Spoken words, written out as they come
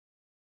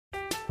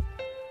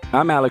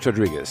I'm Alex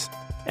Rodriguez.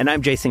 And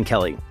I'm Jason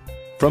Kelly.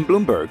 From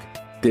Bloomberg,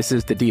 this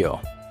is The Deal.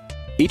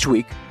 Each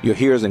week, you'll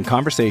hear us in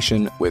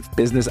conversation with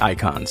business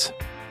icons.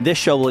 This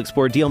show will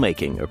explore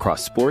deal-making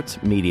across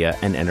sports, media,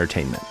 and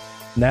entertainment.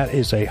 That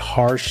is a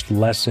harsh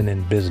lesson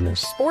in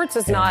business. Sports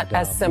is not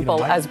as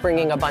simple as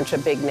bringing a bunch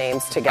of big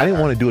names together. I didn't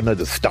want to do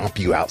another stomp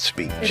you out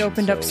speech. It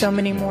opened up so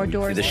many more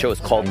doors. The show is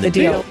called The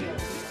Deal.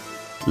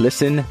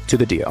 Listen to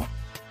The Deal.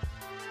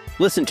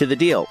 Listen to The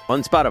Deal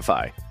on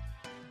Spotify.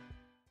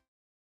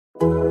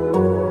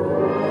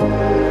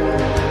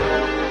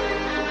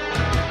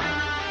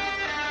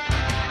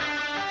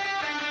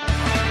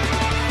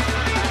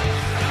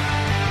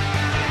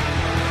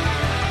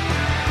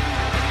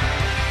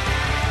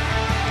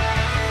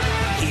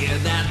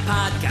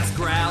 Podcast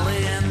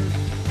growling,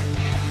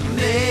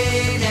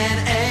 Maine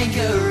and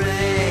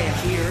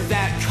Anchorage. Hear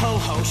that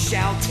co-host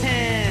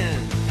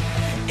shouting,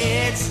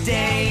 it's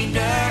Daner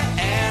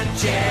and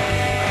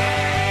Jay.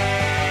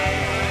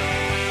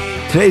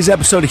 Today's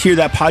episode of Hear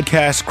That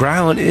Podcast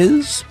Growling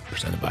is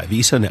presented by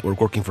Visa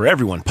Network, working for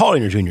everyone. Paul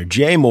Dehner Jr.,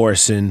 Jay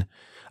Morrison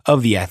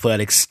of The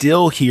Athletic,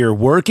 still here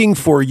working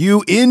for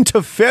you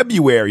into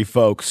February,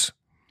 folks.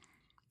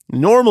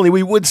 Normally,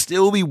 we would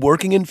still be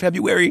working in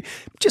February,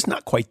 just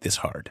not quite this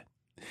hard.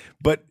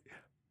 But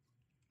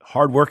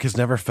hard work has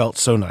never felt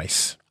so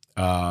nice.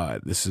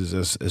 This is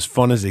as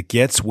fun as it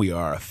gets. We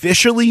are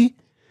officially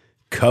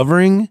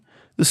covering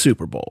the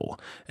Super Bowl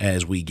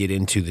as we get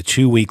into the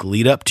 2-week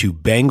lead up to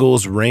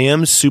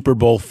Bengals-Rams Super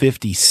Bowl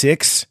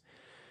 56.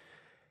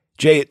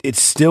 Jay,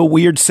 it's still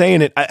weird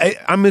saying it.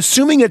 I'm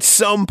assuming at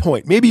some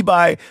point, maybe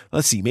by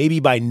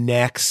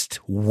next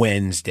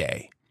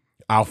Wednesday,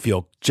 I'll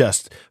feel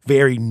just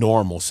very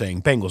normal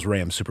saying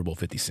Bengals-Rams Super Bowl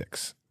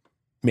 56.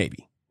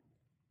 Maybe.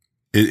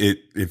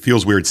 It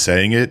feels weird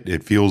saying it.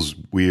 It feels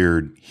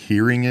weird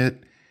hearing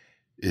it.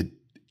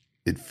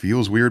 It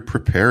feels weird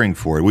preparing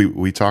for it.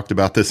 We talked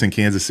about this in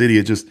Kansas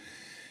City.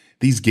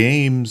 These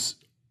games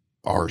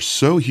are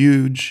so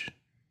huge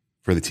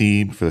for the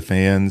team, for the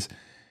fans,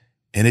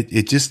 and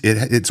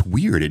it's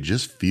weird. It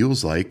just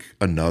feels like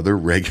another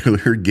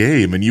regular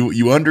game, and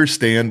you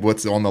understand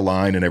what's on the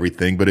line and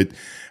everything, but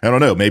I don't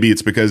know. Maybe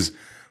it's because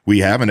we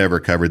haven't ever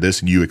covered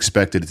this and you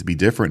expected it to be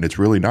different. It's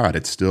really not.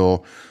 It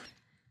still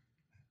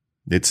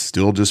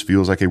just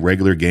feels like a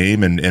regular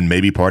game. And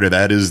maybe part of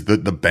that is the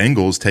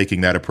Bengals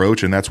taking that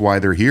approach. And that's why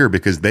they're here,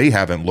 because they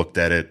haven't looked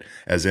at it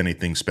as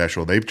anything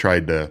special. They've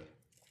tried to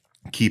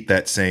keep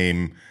that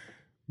same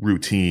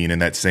routine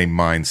and that same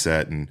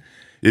mindset. And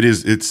it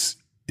is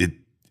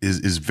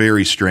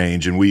very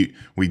strange. And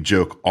we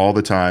joke all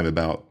the time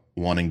about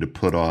wanting to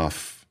put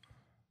off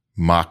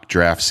mock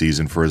draft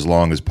season for as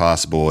long as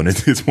possible, and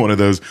it's one of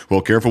those,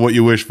 well, careful what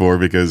you wish for,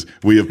 because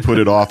we have put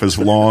it off as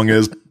long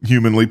as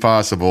humanly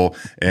possible,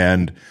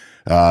 and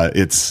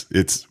it's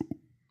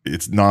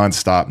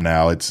nonstop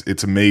now.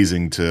 It's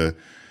amazing to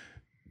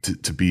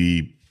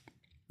be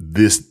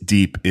this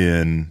deep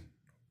in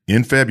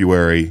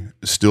February,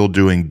 still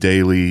doing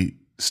daily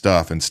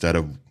stuff instead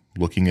of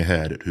looking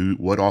ahead at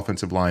what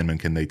offensive lineman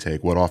can they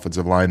take, what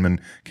offensive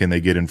lineman can they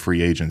get in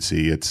free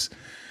agency. It's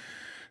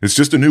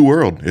just a new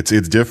world. It's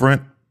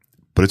different,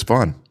 but it's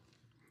fun.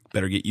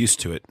 Better get used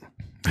to it.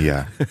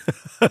 Yeah.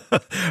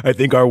 I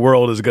think our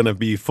world is going to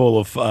be full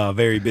of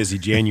very busy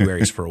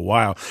Januaries for a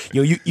while.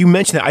 You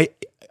mentioned that.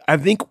 I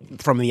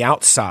think from the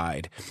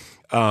outside,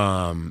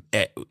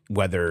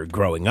 whether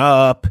growing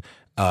up,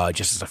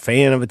 just as a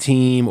fan of a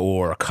team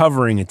or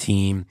covering a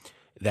team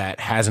that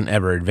hasn't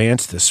ever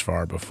advanced this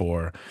far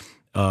before,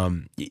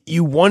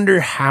 you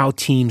wonder how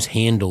teams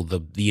handle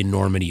the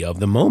enormity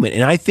of the moment.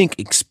 And I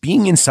think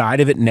being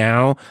inside of it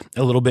now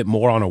a little bit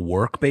more on a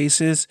work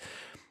basis,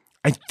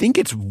 I think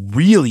it's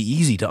really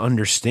easy to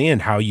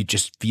understand how you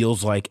just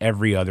feels like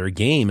every other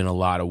game in a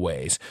lot of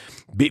ways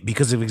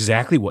because of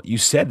exactly what you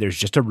said. There's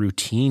just a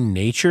routine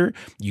nature.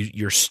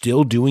 You're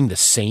still doing the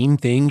same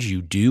things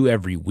you do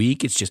every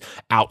week. It's just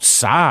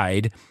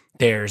outside.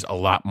 There's a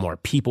lot more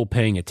people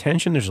paying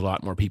attention. There's a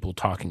lot more people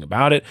talking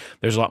about it.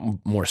 There's a lot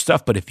more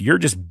stuff. But if you're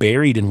just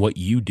buried in what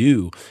you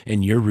do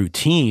and your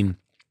routine,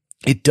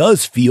 it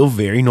does feel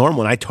very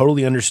normal. And I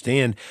totally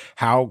understand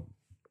how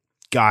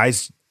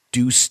guys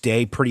do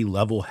stay pretty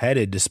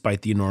level-headed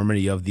despite the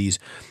enormity of these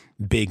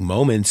big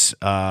moments,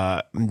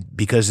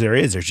 because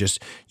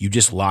you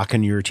just lock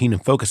in your routine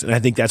and focus. And I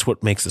think that's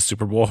what makes the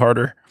Super Bowl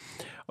harder.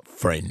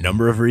 For a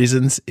number of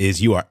reasons,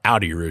 is you are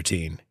out of your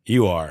routine.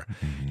 You're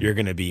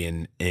going to be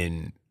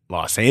in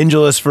Los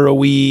Angeles for a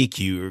week.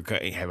 You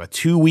have a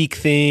 2-week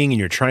thing and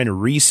you're trying to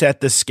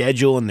reset the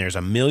schedule, and there's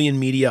a million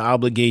media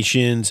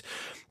obligations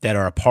that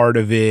are a part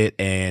of it.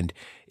 And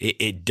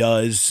it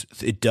does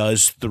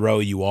throw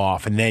you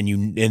off. And then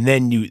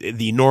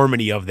the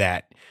enormity of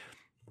that,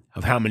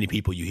 of how many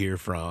people you hear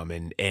from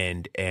and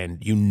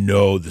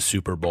the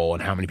Super Bowl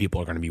and how many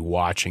people are going to be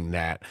watching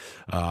that.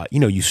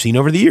 You've seen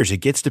over the years, it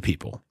gets to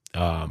people.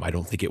 I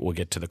don't think it will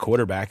get to the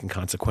quarterback, and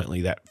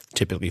consequently that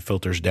typically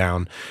filters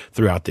down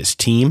throughout this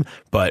team.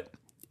 But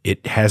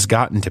it has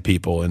gotten to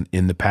people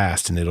in the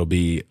past, and it'll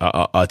be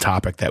a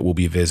topic that we'll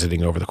be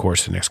visiting over the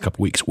course of the next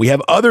couple weeks. We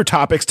have other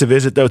topics to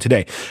visit, though,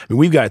 today. I mean,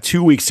 we've got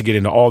 2 weeks to get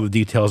into all the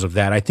details of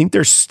that. I think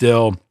there's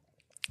still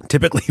 –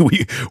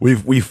 typically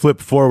we flip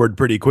forward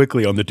pretty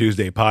quickly on the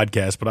Tuesday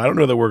podcast, but I don't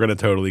know that we're going to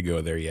totally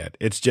go there yet.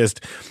 It's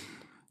just –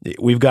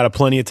 we've got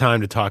plenty of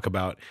time to talk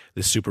about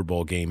the Super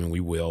Bowl game, and we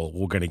will.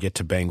 We're going to get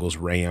to Bengals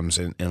Rams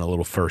and a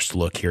little first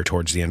look here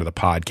towards the end of the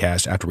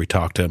podcast after we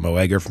talk to Mo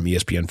Egger from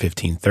ESPN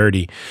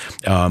 1530,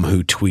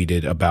 who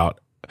tweeted about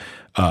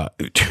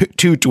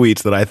two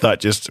tweets that I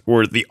thought just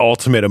were the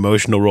ultimate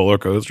emotional roller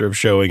coaster of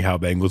showing how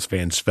Bengals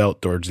fans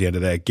felt towards the end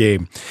of that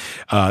game.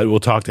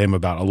 We'll talk to him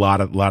about a lot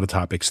of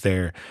topics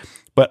there.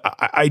 But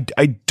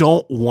I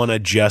don't want to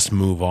just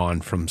move on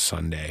from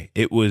Sunday.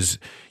 It was,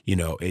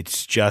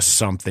 it's just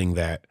something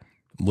that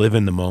live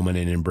in the moment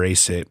and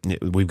embrace it.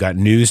 We've got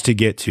news to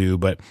get to,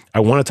 but I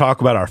want to talk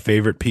about our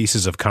favorite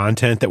pieces of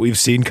content that we've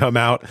seen come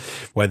out,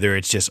 whether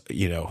it's just,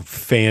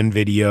 fan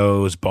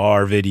videos,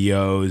 bar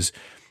videos,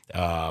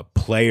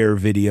 player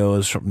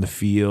videos from the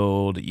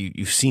field.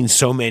 You've seen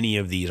so many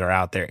of these are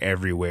out there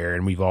everywhere,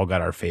 and we've all got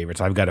our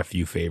favorites. I've got a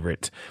few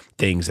favorite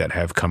things that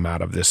have come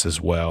out of this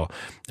as well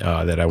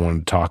that I wanted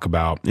to talk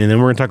about. And then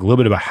we're going to talk a little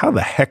bit about how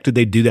the heck did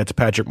they do that to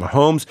Patrick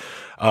Mahomes.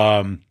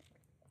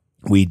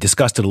 We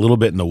discussed it a little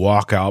bit in the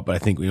walkout, but I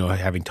think,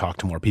 having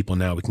talked to more people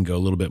now, we can go a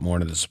little bit more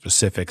into the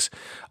specifics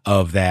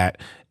of that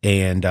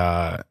and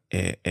how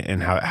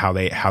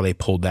they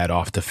pulled that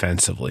off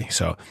defensively.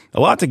 So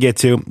a lot to get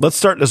to.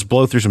 Let's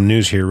blow through some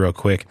news here real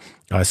quick.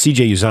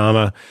 CJ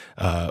Uzomah,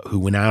 who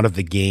went out of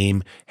the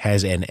game,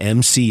 has an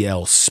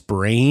MCL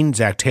sprain.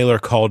 Zach Taylor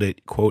called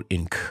it, quote,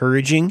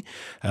 encouraging.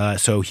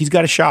 So he's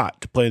got a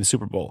shot to play in the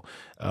Super Bowl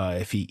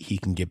if he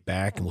can get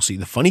back, and we'll see.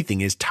 The funny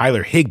thing is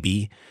Tyler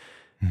Higbee,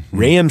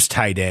 Rams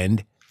tight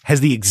end, has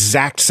the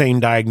exact same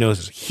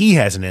diagnosis. He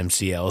has an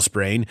MCL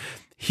sprain.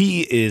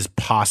 He is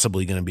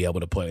possibly going to be able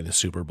to play in the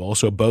Super Bowl.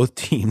 So both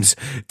teams'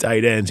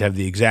 tight ends have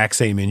the exact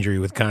same injury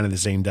with kind of the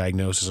same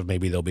diagnosis of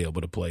maybe they'll be able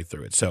to play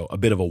through it. So a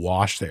bit of a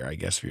wash there, I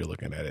guess, if you're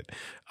looking at it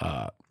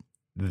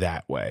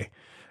that way.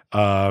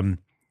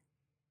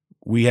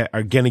 We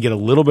are going to get a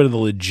little bit of the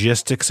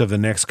logistics of the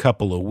next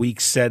couple of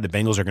weeks said. The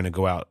Bengals are going to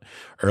go out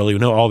early. We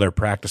know all their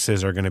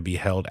practices are going to be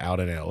held out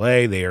in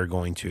L.A. They are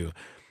going to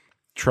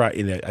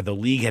the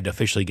league had to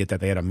officially get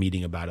that. They had a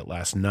meeting about it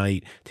last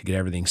night to get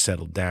everything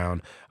settled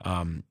down.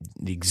 I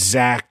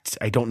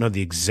don't know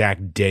the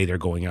exact day they're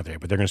going out there,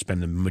 but they're going to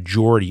spend the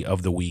majority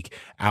of the week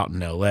out in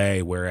LA,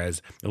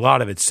 whereas a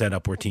lot of it's set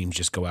up where teams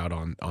just go out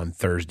on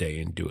Thursday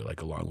and do it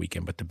like a long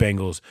weekend. But the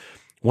Bengals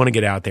want to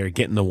get out there,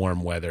 get in the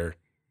warm weather,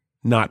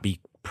 not be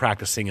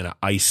practicing in an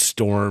ice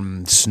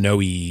storm,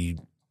 snowy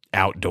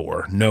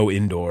outdoor, no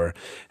indoor.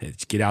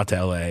 It's get out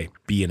to LA,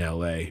 be in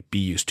LA, be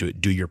used to it,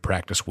 do your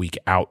practice week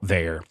out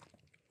there.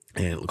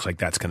 And it looks like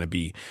that's going to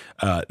be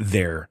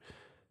their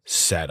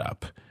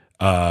setup.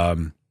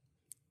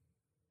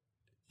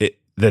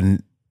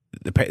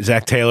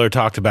 Zach Taylor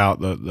talked about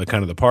the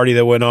kind of the party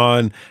that went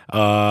on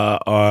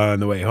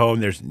the way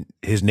home.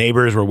 His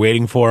neighbors were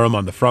waiting for him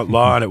on the front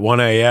lawn at 1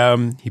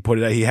 a.m.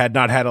 He had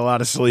not had a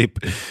lot of sleep.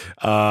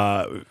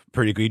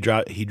 Pretty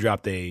good. He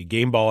dropped a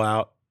game ball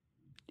out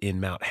in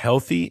Mount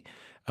Healthy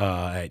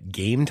at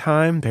game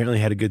time. Apparently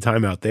had a good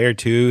time out there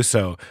too.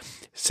 So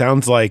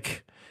sounds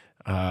like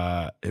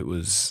it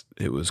was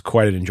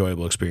quite an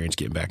enjoyable experience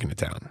getting back into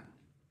town.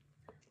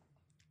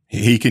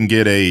 He can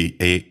get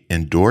a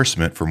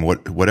endorsement from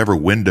whatever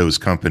Windows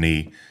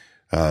company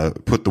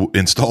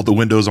installed the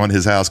windows on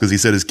his house, because he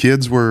said his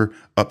kids were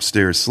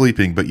upstairs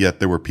sleeping, but yet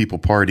there were people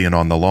partying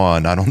on the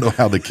lawn. I don't know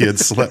how the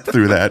kids slept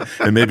through that,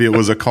 and maybe it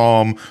was a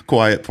calm,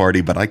 quiet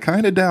party, but I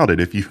kind of doubt it.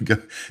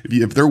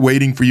 If they're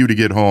waiting for you to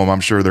get home,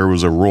 I'm sure there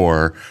was a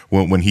roar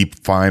when he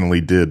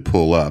finally did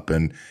pull up,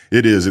 and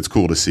it's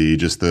cool to see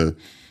just the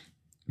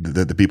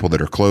people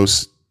that are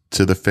close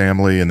to the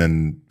family, and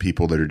then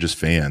people that are just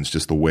fans,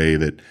 just the way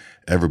that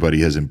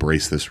everybody has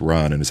embraced this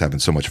run and is having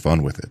so much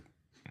fun with it.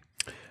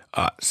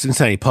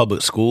 Cincinnati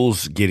Public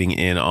Schools getting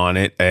in on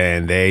it,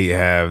 and they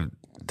have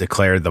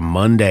declared the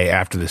Monday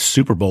after the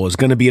Super Bowl is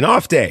going to be an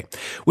off day,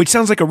 which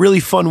sounds like a really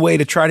fun way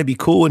to try to be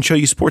cool and show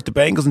you support the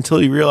Bengals until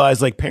you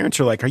realize, like, parents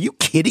are like, are you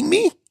kidding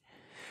me?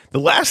 The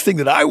last thing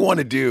that I want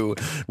to do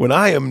when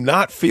I am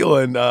not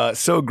feeling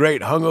so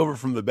great hungover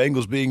from the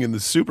Bengals being in the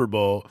Super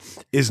Bowl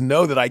is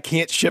know that I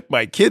can't ship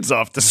my kids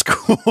off to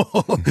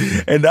school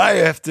and I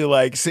have to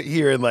like sit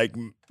here and like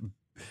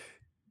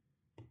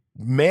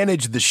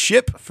manage the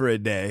ship for a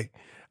day.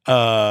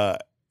 I'm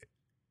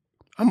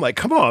like,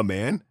 come on,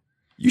 man.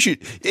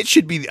 It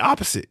should be the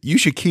opposite. You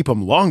should keep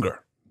them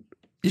longer.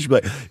 You should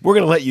be like, we're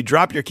going to let you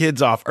drop your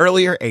kids off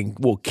earlier and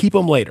we'll keep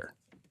them later.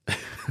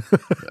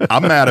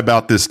 I'm mad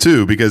about this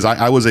too, because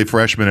I was a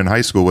freshman in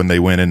high school when they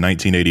went in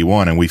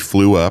 1981, and we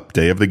flew up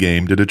day of the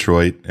game to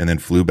Detroit and then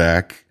flew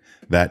back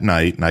that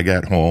night. And I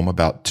got home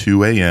about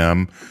 2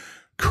 a.m.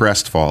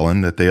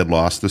 crestfallen that they had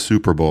lost the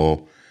Super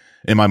Bowl.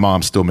 And my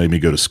mom still made me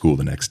go to school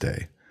the next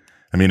day.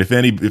 I mean, if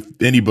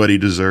anybody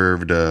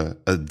deserved a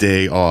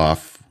day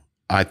off,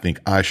 I think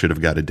I should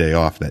have got a day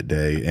off that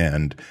day.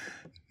 And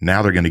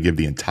now they're going to give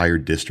the entire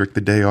district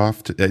the day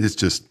off. It's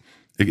just,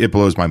 it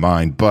blows my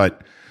mind.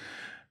 But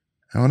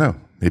I don't know.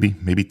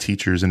 Maybe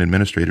teachers and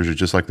administrators are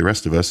just like the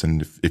rest of us.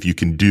 And if you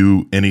can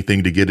do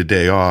anything to get a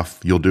day off,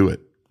 you'll do it.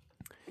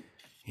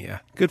 Yeah,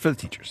 good for the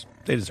teachers.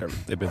 They deserve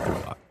it. They've been through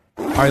a lot.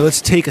 All right,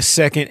 let's take a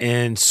second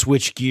and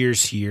switch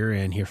gears here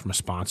and hear from a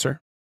sponsor.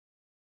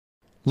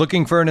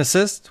 Looking for an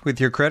assist with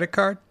your credit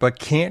card, but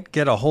can't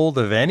get a hold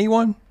of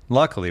anyone?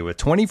 Luckily, with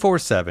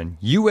 24/7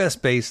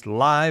 U.S.-based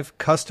live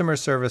customer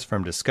service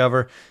from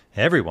Discover,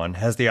 everyone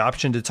has the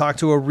option to talk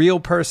to a real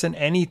person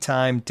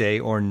anytime, day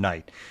or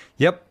night.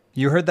 Yep,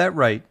 you heard that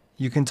right.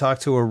 You can talk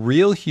to a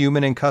real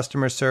human in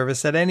customer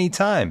service at any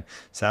time.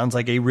 Sounds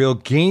like a real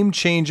game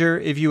changer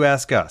if you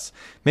ask us.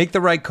 Make the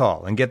right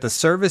call and get the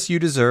service you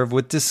deserve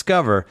with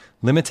Discover.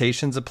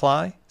 Limitations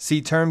apply.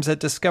 See terms at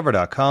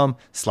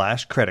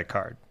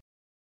discover.com/creditcard.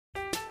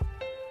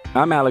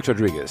 I'm Alex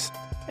Rodriguez.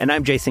 And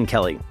I'm Jason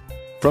Kelly.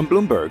 From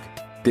Bloomberg,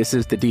 this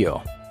is The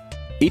Deal.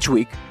 Each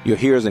week, you'll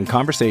hear us in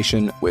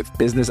conversation with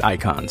business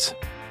icons.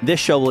 This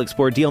show will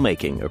explore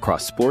deal-making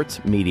across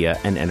sports, media,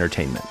 and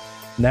entertainment.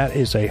 That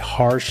is a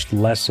harsh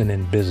lesson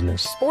in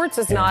business. Sports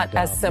is not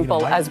as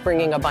simple as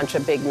bringing a bunch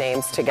of big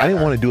names together. I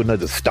didn't want to do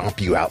another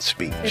stomp you out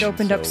speech. It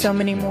opened up so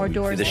many more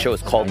doors. The show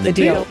is called The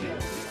Deal.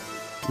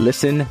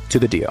 Listen to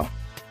The Deal.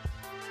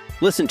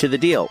 Listen to The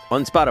Deal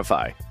on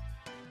Spotify.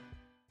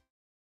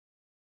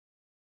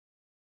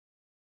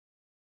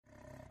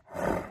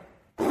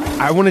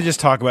 I want to just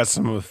talk about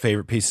some of the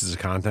favorite pieces of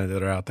content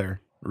that are out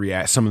there.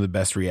 Some of the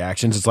best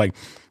reactions. It's like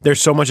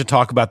there's so much to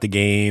talk about the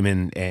game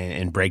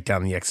and break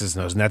down the X's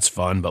and O's, and that's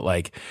fun. But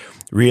like,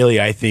 really,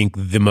 I think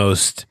the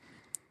most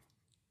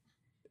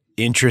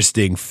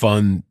interesting,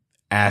 fun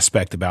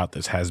aspect about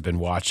this has been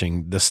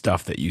watching the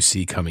stuff that you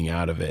see coming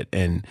out of it.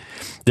 And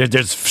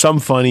there's some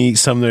funny,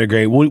 some that are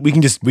great.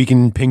 We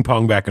can ping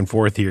pong back and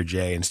forth here,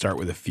 Jay, and start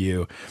with a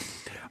few.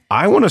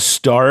 I want to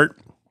start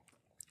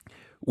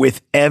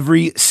with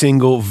every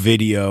single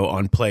video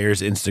on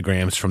players'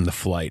 Instagrams from the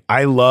flight.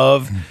 I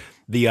love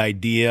the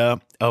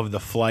idea of the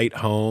flight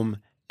home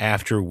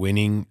after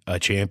winning a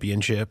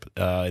championship,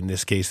 in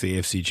this case, the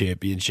AFC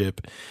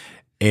championship.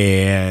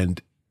 And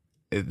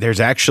there's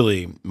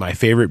actually my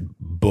favorite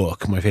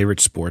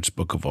sports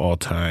book of all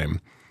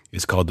time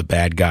is called The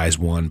Bad Guys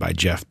Won by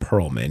Jeff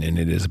Pearlman, and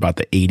it is about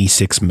the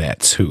 86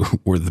 Mets who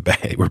were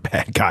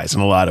bad guys in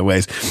a lot of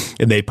ways,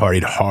 and they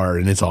partied hard,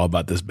 and it's all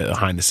about this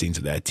behind the scenes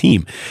of that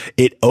team.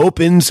 It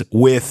opens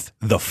with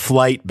the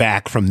flight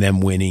back from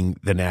them winning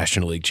the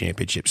National League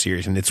Championship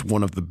Series, and it's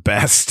one of the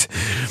best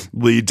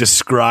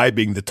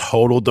describing the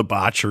total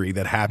debauchery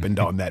that happened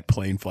on that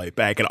plane flight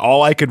back, and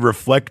all I could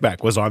reflect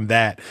back was on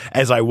that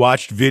as I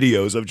watched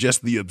videos of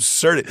just the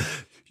absurdity.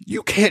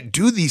 You can't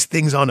do these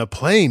things on a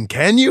plane,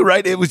 can you?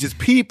 Right? It was just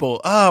people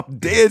up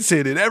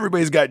dancing and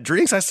everybody's got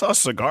drinks. I saw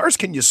cigars.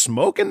 Can you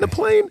smoke in the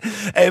plane?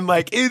 And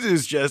like, it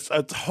is just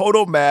a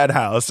total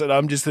madhouse. And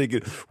I'm just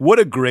thinking, what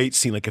a great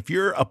scene. Like if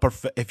you're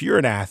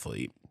an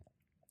athlete,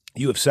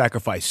 you have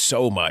sacrificed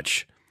so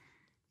much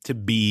to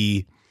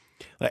be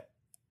like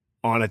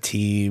on a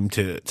team,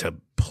 to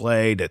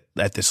play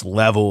at this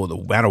level, the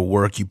amount of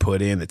work you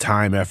put in, the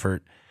time,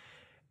 effort.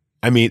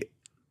 I mean,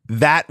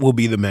 that will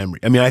be the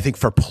memory. I mean, I think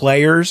for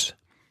players,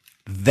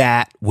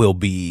 that will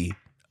be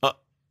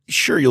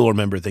sure you'll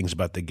remember things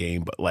about the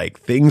game, but like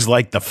things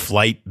like the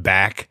flight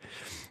back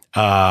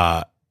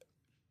from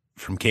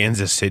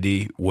Kansas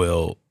City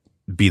will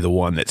be the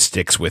one that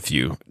sticks with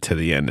you to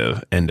the end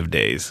of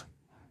days.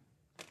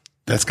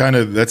 That's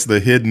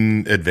the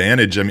hidden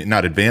advantage. I mean,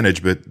 not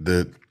advantage, but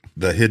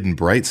the hidden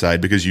bright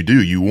side, because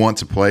you want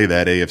to play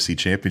that AFC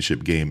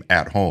Championship game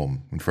at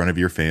home in front of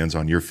your fans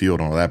on your field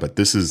and all that. But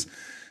this is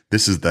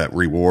that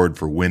reward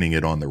for winning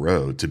it on the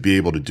road, to be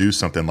able to do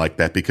something like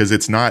that, because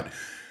it's not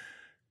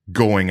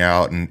going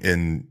out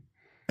and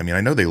I mean,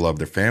 I know they love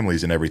their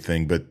families and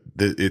everything, but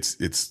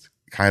it's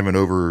kind of an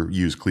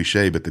overused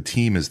cliche, but the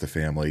team is the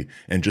family.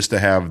 And just to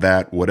have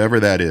that, whatever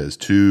that is,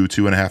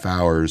 2.5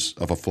 hours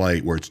of a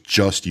flight where it's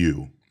just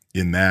you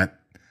in that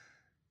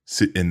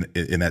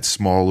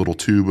small little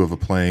tube of a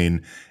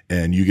plane,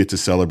 and you get to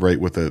celebrate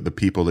with the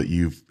people that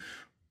you've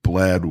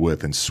bled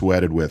with and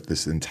sweated with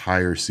this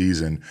entire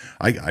season.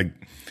 I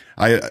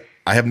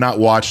have not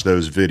watched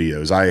those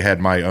videos. I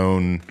had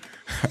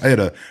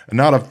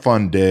not a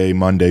fun day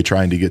Monday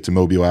trying to get to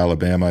Mobile,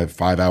 Alabama, a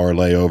 5-hour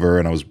layover,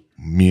 and I was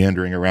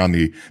meandering around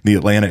the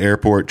Atlanta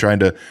airport trying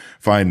to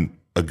find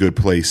a good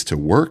place to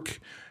work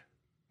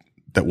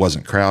that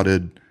wasn't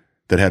crowded,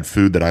 that had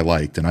food that I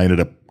liked, and I ended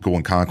up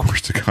going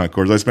concourse to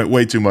concourse. I spent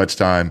way too much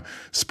time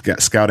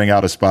scouting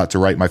out a spot to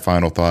write my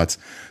final thoughts.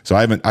 So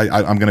I'm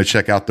going to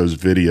check out those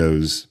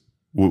videos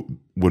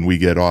when we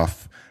get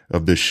off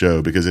of this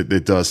show, because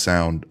it does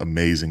sound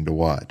amazing to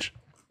watch.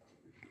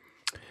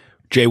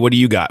 Jay, what do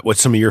you got? What's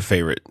some of your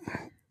favorite?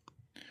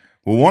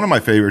 Well, one of my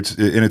favorites,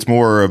 and it's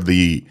more of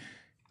the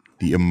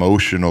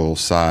emotional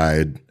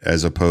side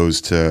as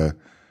opposed to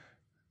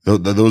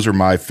Those are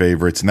my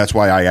favorites, and that's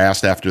why I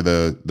asked after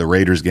the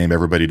Raiders game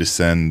everybody to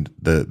send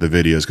the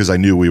videos, because I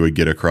knew we would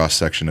get a cross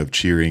section of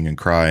cheering and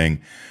crying.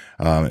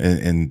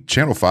 And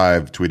Channel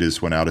 5 tweeted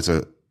this one out. It's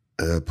a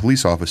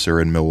police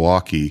officer in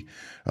Milwaukee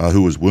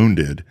who was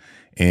wounded,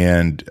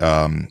 and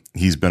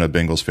he's been a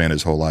Bengals fan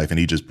his whole life, and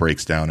he just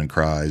breaks down and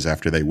cries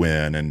after they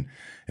win,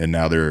 and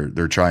now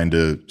they're trying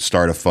to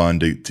start a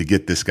fund to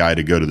get this guy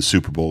to go to the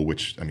Super Bowl,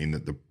 which, I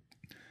mean,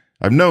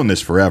 I've known this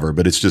forever,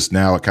 but it's just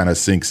now it kind of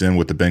sinks in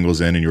with the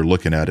Bengals in, and you're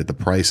looking at it. The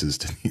prices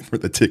for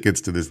the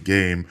tickets to this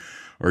game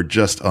are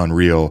just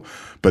unreal.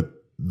 But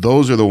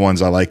those are the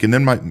ones I like. And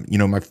then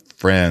my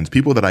friends,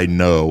 people that I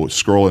know,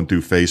 scrolling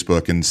through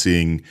Facebook and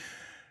seeing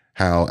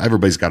how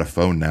everybody's got a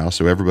phone now,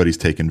 so everybody's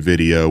taking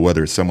video,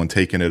 whether it's someone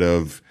taking it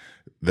of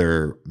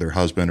their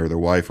husband or their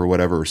wife or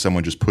whatever, or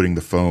someone just putting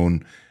the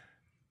phone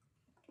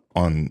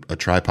on a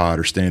tripod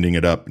or standing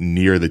it up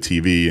near the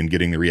TV and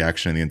getting the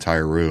reaction in the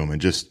entire room, and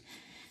just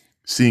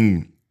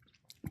seeing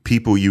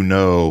people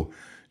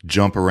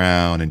jump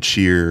around and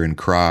cheer and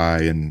cry.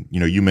 And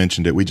you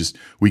mentioned it,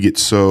 we get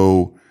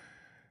so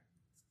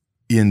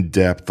in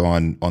depth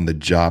on the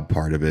job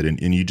part of it,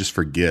 and you just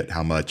forget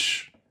how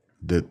much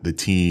the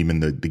team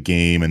and the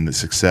game and the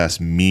success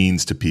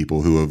means to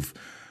people who have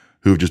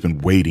just been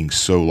waiting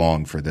so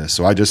long for this.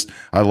 So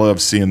I love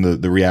seeing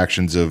the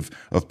reactions of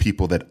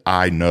people that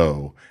I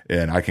know,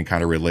 and I can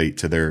kind of relate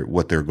to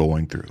what they're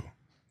going through.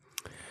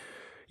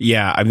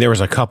 Yeah, I mean, there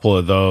was a couple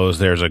of those.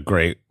 There's a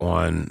great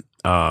one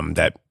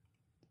that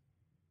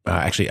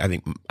actually I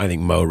think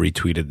Mo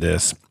retweeted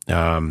this.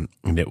 And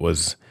it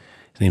was,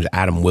 his name's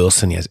Adam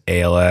Wilson. He has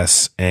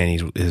ALS, and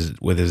he's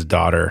with his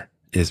daughter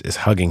is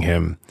hugging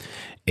him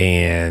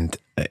and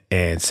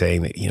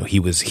saying that he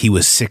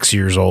was 6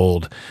 years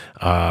old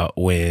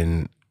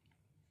when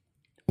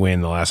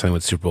the last time he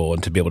went to Super Bowl,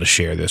 and to be able to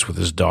share this with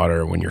his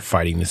daughter when you're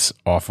fighting this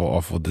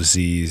awful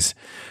disease.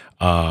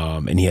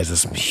 And he has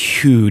this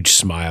huge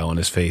smile on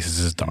his face as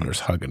his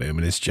daughter's hugging him,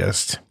 and it's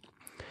just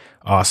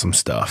awesome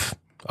stuff.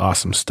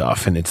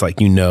 And it's like,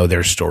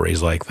 there's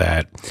stories like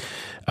that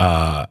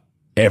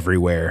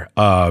everywhere.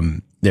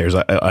 There's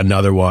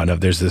another one of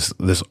there's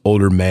this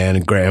older man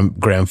and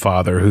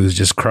grandfather who's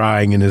just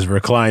crying in his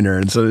recliner,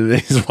 and so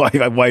his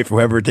wife,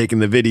 whoever taking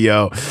the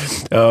video,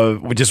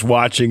 just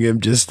watching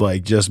him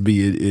just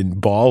be in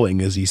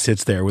bawling as he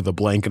sits there with a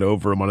blanket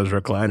over him on his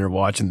recliner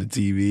watching the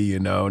TV,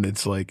 and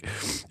it's like,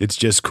 it's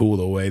just cool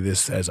the way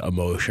this has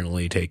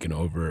emotionally taken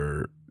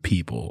over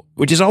people,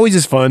 which is always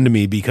as fun to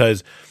me,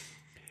 because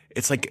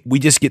it's like we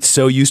just get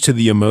so used to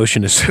the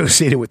emotion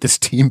associated with this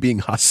team being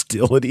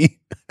hostility.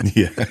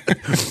 Yeah.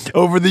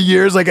 Over the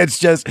years,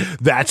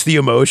 that's the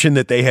emotion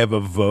that they have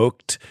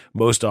evoked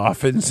most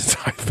often since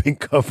I've been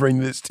covering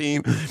this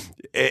team.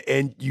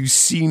 And you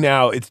see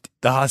now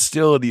the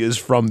hostility is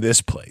from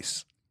this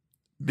place,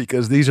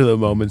 because these are the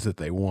moments that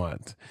they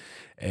want,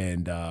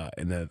 and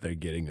that they're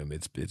getting them.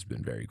 It's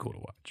been very cool to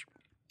watch.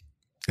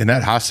 And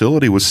that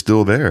hostility was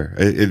still there.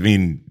 I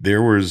mean,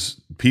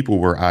 people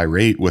were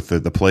irate with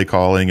the play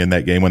calling in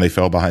that game when they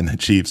fell behind the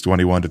Chiefs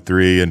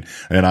 21-3.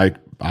 And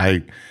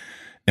I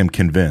am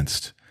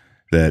convinced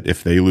that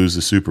if they lose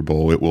the Super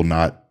Bowl, it will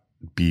not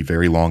be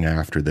very long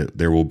after that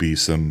there will be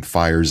some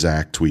fire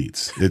Zach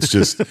tweets. It's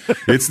just,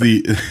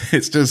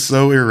 it's just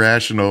so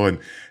irrational.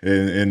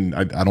 And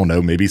I don't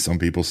know, maybe some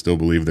people still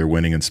believe they're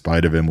winning in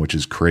spite of him, which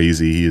is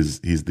crazy. He's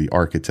the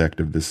architect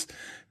of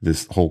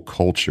this whole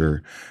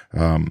culture.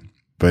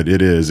 But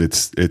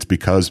it's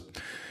because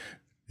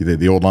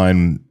the old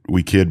line,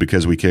 we kid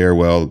because we care.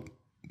 Well,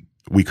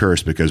 we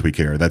curse because we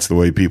care. That's the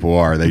way people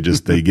are. They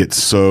get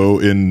so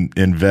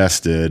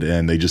invested,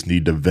 and they just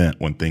need to vent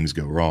when things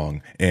go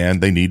wrong, and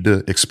they need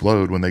to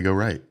explode when they go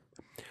right.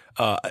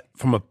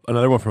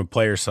 Another one from a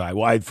player side.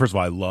 Well, first of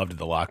all, I loved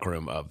the locker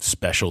room of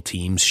special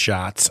teams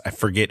shots. I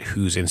forget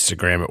whose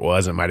Instagram it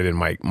was. It might have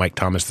been Mike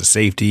Thomas, the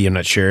safety. I'm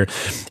not sure.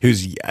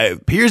 Who's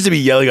appears to be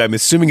yelling. I'm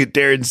assuming at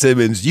Darren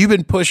Simmons. You've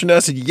been pushing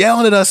us and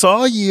yelling at us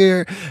all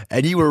year,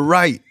 and you were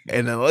right.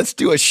 And then let's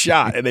do a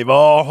shot. And they're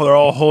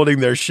all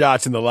holding their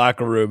shots in the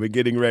locker room and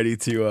getting ready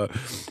to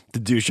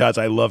do shots.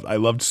 I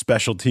loved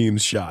special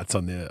teams shots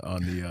on the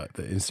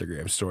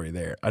Instagram story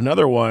there.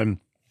 Another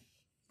one.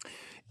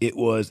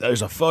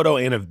 There's a photo,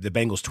 and the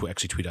Bengals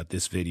actually tweet out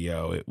this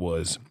video.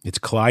 It's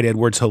Clyde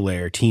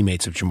Edwards-Helaire,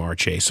 teammates of Jamar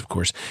Chase, of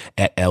course,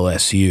 at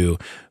LSU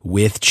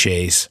with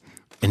Chase,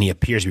 and he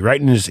appears to be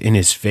right in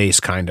his face,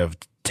 kind of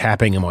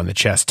tapping him on the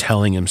chest,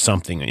 telling him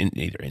something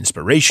either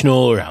inspirational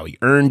or how he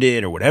earned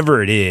it or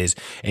whatever it is.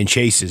 And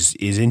Chase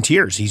is in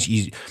tears.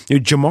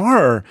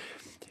 Jamar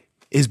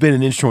has been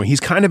an interesting one. He's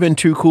kind of been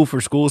too cool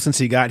for school since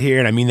he got here,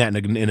 and I mean that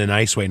in a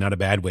nice way, not a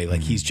bad way. Like,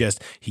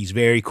 he's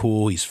very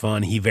cool, he's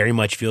fun, he very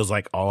much feels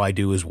like all I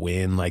do is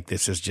win, like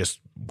this is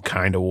just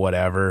kind of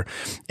whatever,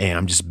 and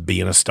I'm just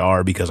being a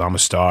star because I'm a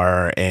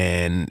star,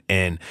 and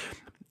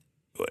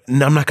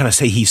I'm not going to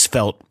say he's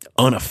felt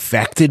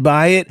unaffected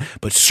by it,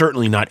 but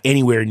certainly not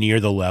anywhere near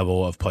the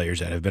level of players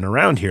that have been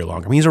around here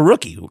longer. I mean, he's a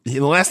rookie. The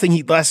last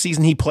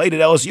season he played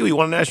at LSU, he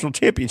won a national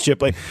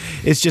championship. Like,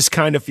 it's just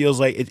kind of feels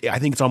like I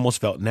think it's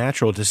almost felt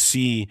natural to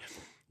see,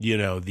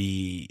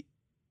 the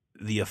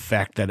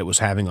effect that it was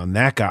having on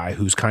that guy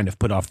who's kind of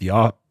put off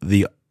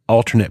the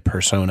alternate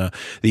persona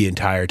the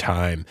entire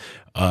time.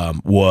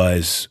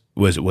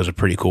 Was a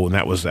pretty cool, and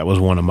that was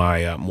one of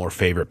my more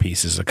favorite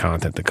pieces of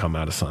content to come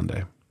out of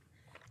Sunday.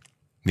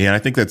 Yeah, and I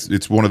think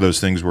it's one of those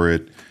things where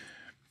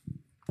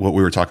what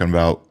we were talking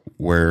about,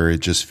 where it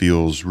just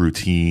feels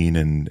routine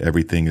and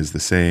everything is the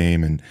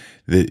same, and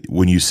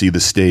when you see the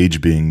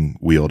stage being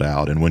wheeled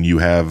out, and when you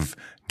have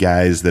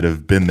guys that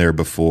have been there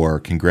before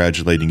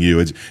congratulating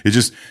you,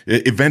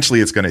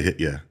 eventually it's going to hit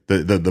you.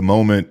 The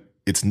moment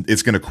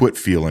it's going to quit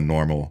feeling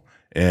normal.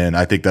 And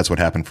I think that's what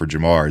happened for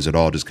Ja'Marr, is it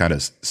all just kind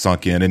of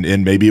sunk in.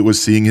 And maybe it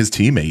was seeing his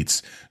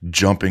teammates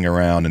jumping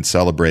around and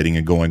celebrating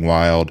and going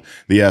wild.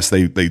 Yes,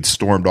 they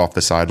stormed off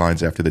the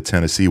sidelines after the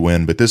Tennessee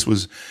win, but this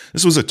was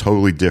a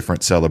totally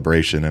different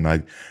celebration. And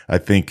I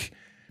think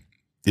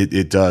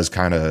it does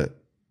kind of,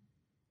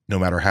 no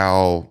matter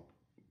how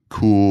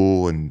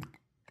cool and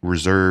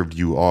reserved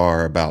you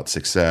are about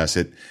success,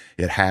 it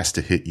has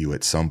to hit you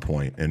at some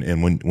point.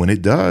 And when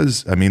it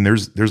does, I mean,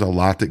 there's a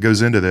lot that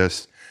goes into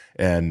this,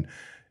 and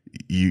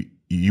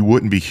you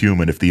wouldn't be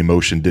human if the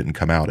emotion didn't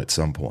come out at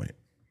some point.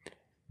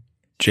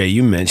 Jay,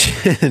 you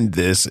mentioned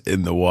this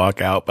in the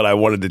walkout, but I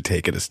wanted to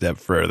take it a step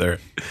further.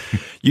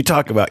 You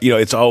talk about,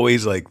 it's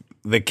always like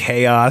the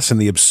chaos and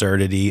the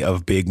absurdity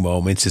of big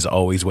moments is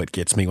always what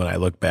gets me when I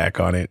look back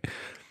on it.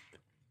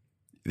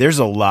 There's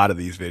a lot of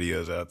these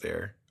videos out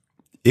there.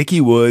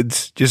 Ickey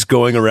Woods just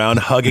going around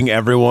hugging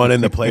everyone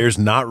and the players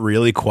not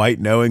really quite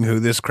knowing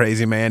who this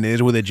crazy man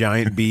is with a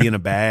giant bee in a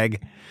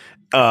bag.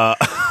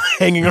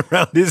 Hanging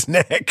around his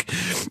neck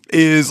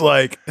is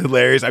like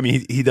hilarious. I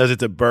mean, he does it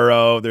to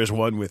Burrow. There's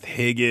one with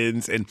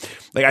Higgins, and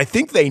like I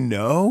think they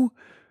know.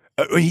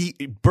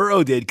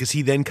 Burrow did, because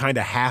he then kind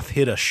of half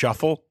hit a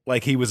shuffle,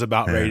 like he was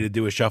about ready to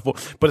do a shuffle.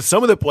 But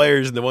some of the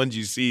players and the ones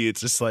you see,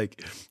 it's just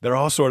like they're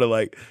all sort of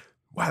like,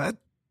 "Wow,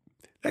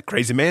 that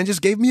crazy man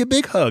just gave me a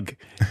big hug."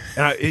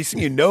 And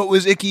it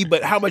was Ickey,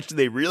 but how much do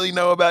they really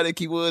know about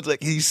Ickey Woods?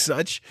 Like, he's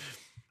such.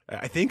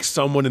 I think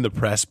someone in the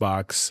press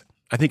box,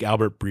 I think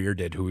Albert Breer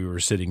did, who we were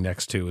sitting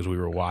next to as we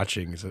were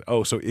watching, said,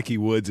 "Oh, so Ickey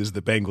Woods is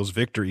the Bengals'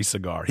 victory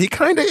cigar." He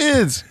kind of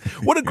is.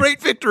 What a great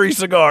victory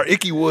cigar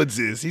Ickey Woods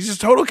is. He's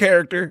just total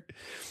character,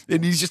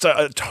 and he's just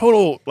a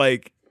total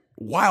like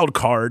wild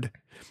card.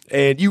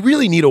 And you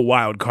really need a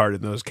wild card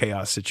in those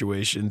chaos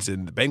situations,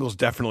 and the Bengals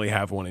definitely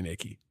have one in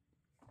Ickey.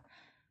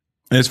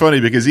 And it's funny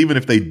because even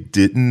if they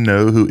didn't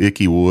know who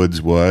Ickey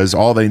Woods was,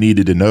 all they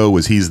needed to know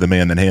was he's the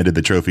man that handed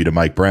the trophy to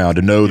Mike Brown,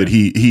 to know that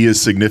he is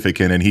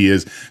significant, and he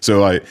is.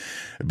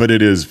 But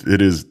it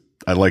is.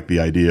 I like the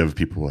idea of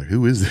people like,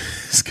 who is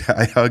this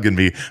guy hugging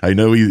me? I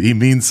know he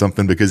means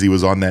something because he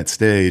was on that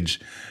stage.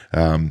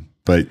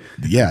 But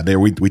yeah,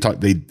 we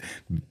talked.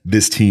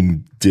 This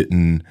team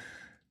didn't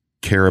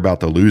care about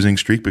the losing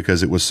streak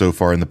because it was so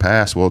far in the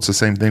past. Well, it's the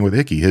same thing with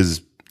Ickey.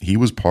 He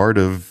was part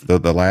of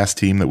the last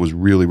team that was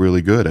really,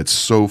 really good. It's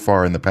so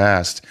far in the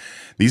past.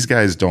 These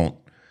guys don't.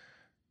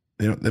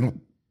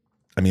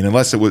 I mean,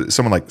 unless it was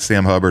someone like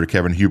Sam Hubbard or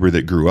Kevin Huber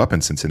that grew up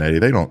in Cincinnati,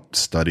 they don't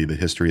study the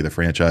history of the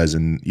franchise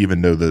and even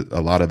know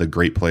a lot of the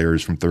great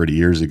players from 30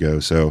 years ago.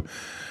 So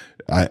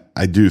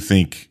I do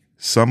think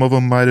some of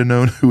them might have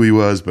known who he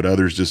was, but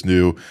others just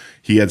knew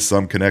he had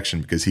some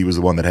connection because he was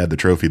the one that had the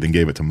trophy, then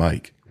gave it to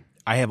Mike.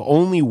 I have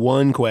only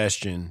one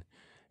question.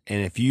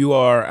 And if you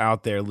are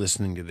out there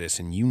listening to this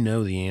and you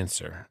know the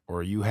answer,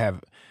 or you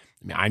have,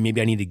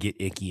 maybe I need to get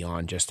Ickey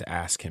on just to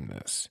ask him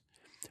this.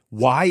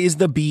 Why is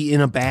the bee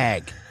in a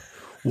bag?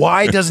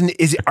 Why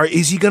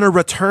is he going to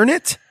return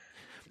it?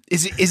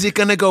 Is it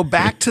going to go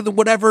back to the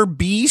whatever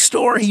bee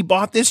store he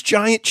bought this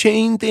giant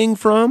chain thing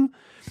from?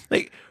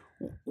 Like,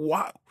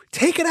 why?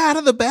 Take it out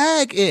of the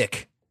bag,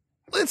 Ick.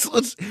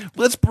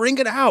 Let's bring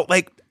it out.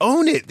 Like,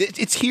 own it.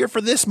 It's here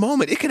for this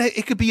moment.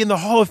 It could be in the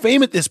Hall of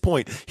Fame at this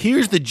point.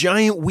 Here's the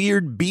giant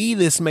weird bee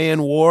this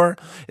man wore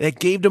that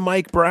gave to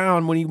Mike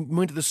Brown when he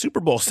went to the Super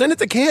Bowl. Send it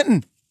to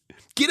Canton.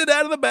 Get it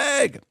out of the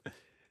bag.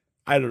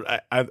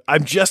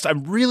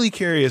 I'm really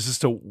curious as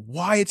to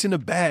why it's in a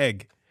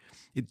bag.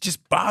 It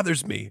just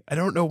bothers me. I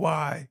don't know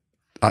why.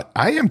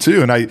 I am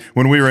too. And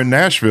when we were in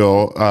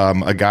Nashville,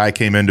 a guy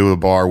came into a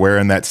bar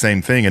wearing that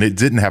same thing, and it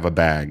didn't have a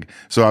bag.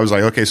 So I was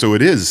like, okay, so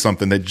it is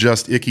something that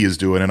just Ickey is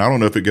doing. And I don't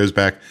know if it goes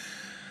back.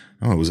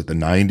 Oh, was it the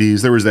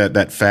 90s? There was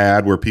that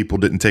fad where people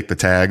didn't take the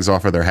tags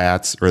off of their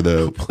hats or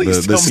the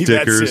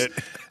stickers.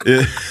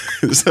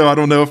 So I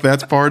don't know if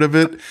that's part of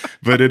it,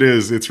 but it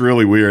is. It's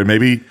really weird.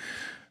 Maybe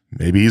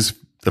he's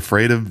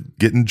afraid of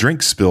getting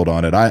drinks spilled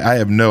on it. I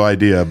have no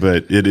idea,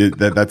 but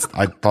that's.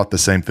 I thought the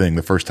same thing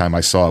the first time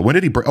I saw it. When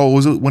did he?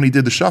 Was it when he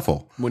did the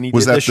shuffle? When he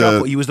did the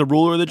shuffle, he was the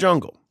ruler of the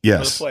jungle.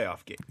 Yes, for the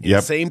playoff game.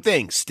 Yep. Same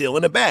thing, still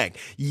in a bag.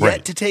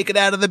 Yet to take it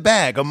out of the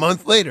bag a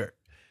month later.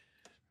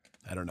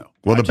 I don't know.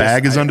 Well, the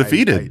bag is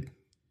undefeated.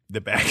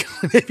 the back.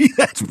 Maybe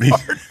that's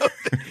part of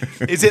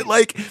it. Is it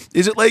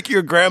like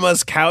your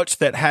grandma's couch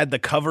that had the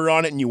cover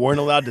on it and you weren't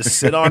allowed to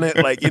sit on it?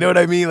 Like, you know what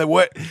I mean? Like,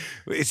 what?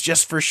 It's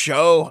just for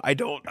show.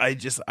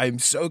 I'm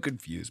so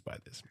confused by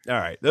this. All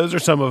right, those are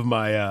some of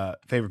my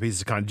favorite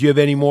pieces of content. Do you have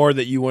any more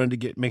that you wanted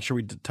to make sure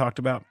we talked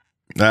about?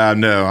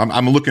 No,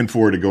 I'm looking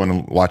forward to going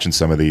and watching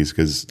some of these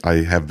because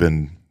I have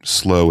been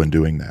slow in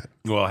doing that.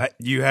 Well,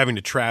 you having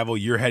to travel,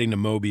 you're heading to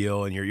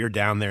Mobile, and you're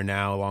down there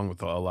now, along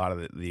with a lot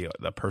of the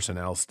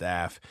personnel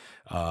staff,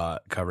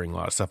 covering a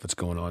lot of stuff that's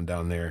going on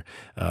down there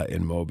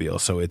in Mobile.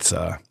 So it's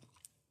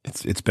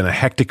been a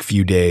hectic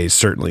few days,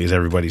 certainly, as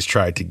everybody's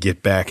tried to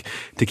get back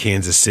to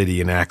Kansas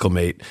City and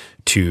acclimate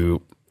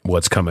to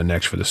what's coming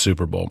next for the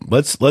Super Bowl.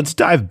 Let's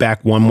dive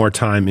back one more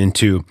time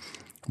into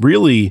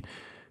really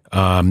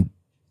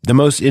the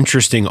most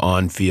interesting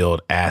on-field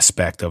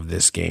aspect of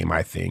this game,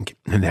 I think,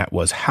 and that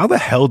was how the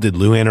hell did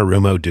Lou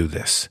Anarumo do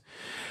this?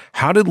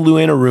 How did Lou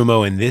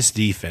Anarumo and this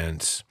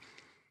defense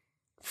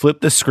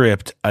flip the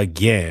script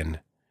again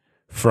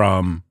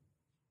from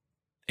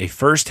a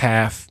first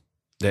half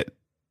that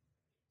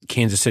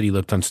Kansas City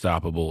looked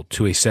unstoppable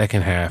to a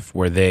second half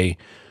where they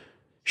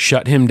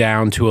shut him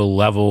down to a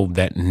level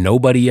that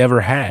nobody ever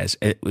has?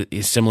 It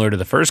is similar to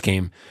the first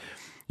game.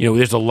 You know,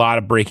 there's a lot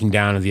of breaking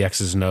down of the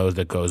X's and O's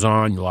that goes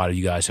on. A lot of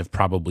you guys have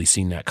probably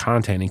seen that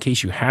content. In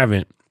case you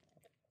haven't,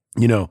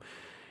 the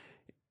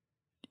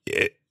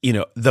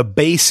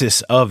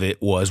basis of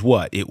it was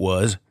what? It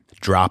was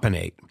drop and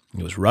 8.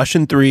 It was rush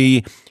and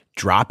 3,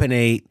 drop and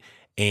 8,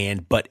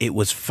 but it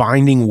was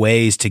finding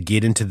ways to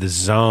get into the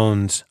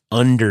zones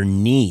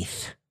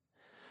underneath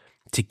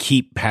to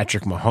keep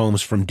Patrick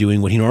Mahomes from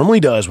doing what he normally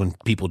does when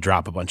people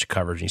drop a bunch of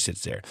coverage and he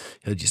sits there.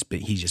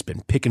 He's just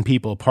been picking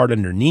people apart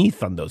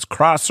underneath on those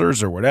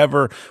crossers or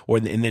whatever,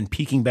 and then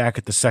peeking back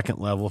at the second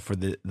level for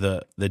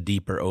the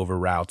deeper over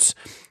routes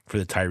for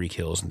the Tyreek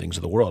Hills and things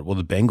of the world. Well,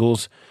 the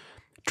Bengals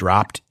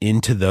dropped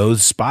into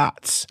those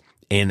spots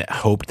and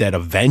hoped that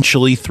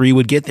eventually 3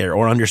 would get there,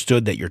 or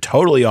understood that you're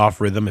totally off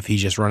rhythm if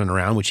he's just running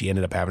around, which he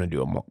ended up having to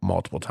do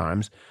multiple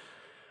times.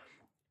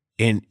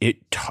 And it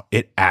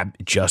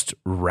just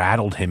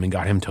rattled him and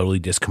got him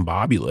totally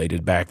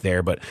discombobulated back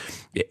there. But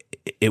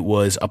it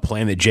was a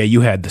plan that, Jay,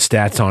 you had the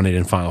stats on it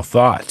and final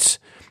thoughts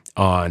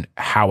on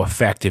how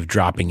effective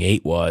dropping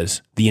 8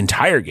 was the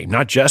entire game,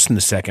 not just in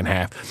the second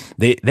half.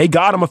 They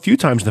got him a few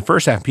times in the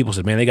first half. People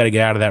said, man, they got to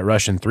get out of that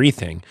rush and 3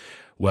 thing.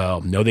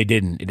 Well, no, they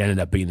didn't. It ended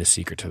up being the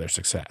secret to their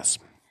success.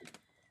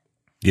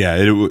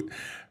 Yeah,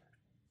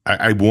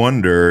 I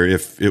wonder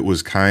if it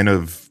was kind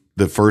of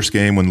the first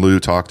game when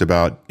Lou talked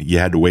about you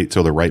had to wait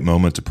till the right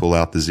moment to pull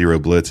out the zero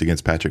blitz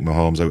against Patrick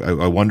Mahomes.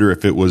 I wonder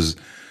if it was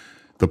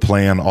the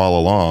plan all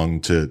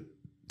along to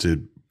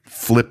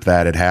flip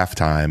that at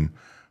halftime,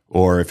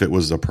 or if it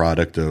was a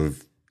product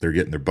of they're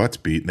getting their butts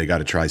beat and they got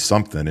to try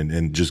something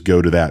and just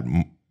go to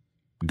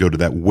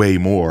that way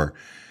more.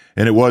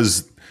 And it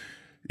was,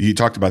 you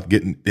talked about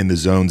getting in the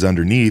zones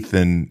underneath,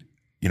 and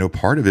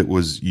part of it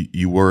was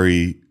you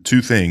worry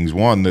 2 things.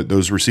 One, that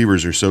those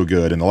receivers are so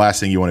good, and the last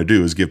thing you want to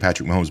do is give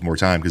Patrick Mahomes more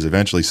time, because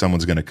eventually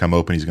someone's going to come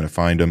open, he's going to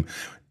find him,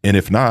 and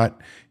if not,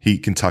 he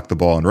can tuck the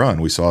ball and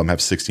run. We saw him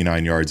have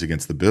 69 yards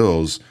against the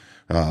Bills,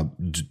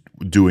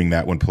 doing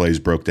that when plays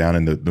broke down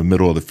and the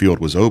middle of the field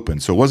was open.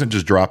 So it wasn't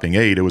just dropping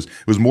 8; it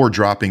was more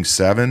dropping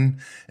 7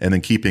 and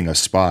then keeping a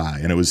spy.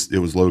 And it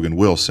was Logan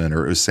Wilson,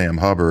 or it was Sam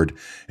Hubbard,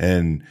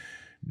 and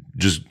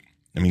just,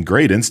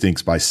 great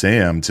instincts by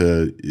Sam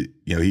to,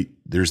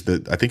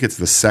 I think it's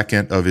the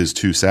second of his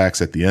 2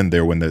 sacks at the end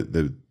there when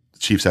the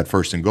Chiefs had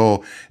first and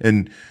goal,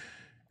 and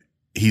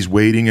he's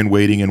waiting and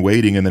waiting and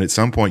waiting. And then at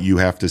some point you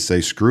have to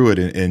say, screw it,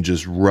 and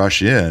just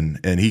rush in.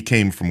 And he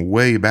came from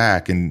way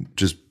back and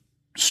just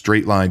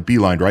straight line,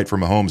 beelined right for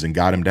Mahomes and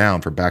got him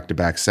down for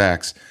back-to-back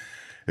sacks.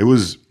 We're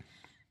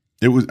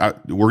going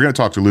to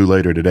talk to Lou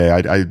later today.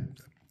 I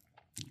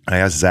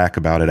asked Zach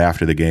about it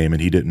after the game,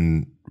 and he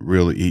didn't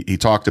really, he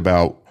talked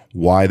about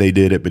why they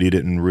did it, but he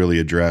didn't really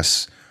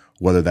address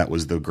whether that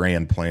was the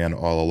grand plan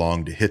all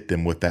along to hit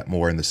them with that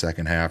more in the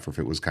second half, or if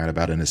it was kind of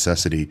out of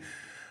necessity.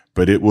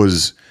 But it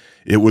was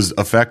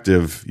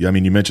effective. You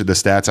mentioned the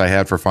stats I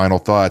had for final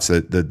thoughts,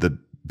 that the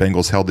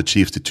Bengals held the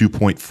Chiefs to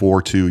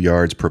 2.42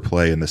 yards per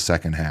play in the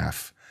second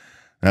half.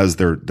 That was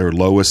their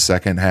lowest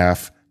second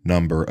half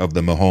number of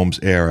the Mahomes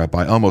era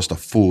by almost a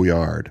full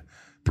yard.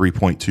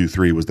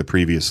 3.23 was the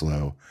previous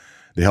low.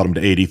 They held him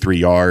to 83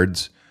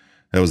 yards.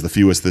 That was the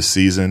fewest this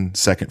season,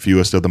 second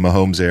fewest of the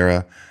Mahomes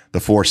era. The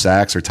 4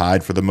 sacks are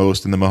tied for the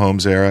most in the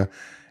Mahomes era,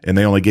 and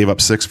they only gave up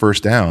 6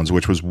 first downs,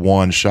 which was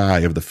 1 shy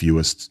of the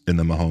fewest in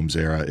the Mahomes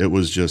era. It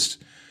was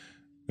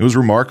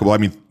remarkable.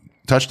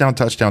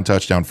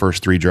 Touchdown,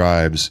 first 3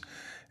 drives,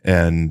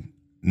 and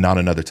not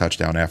another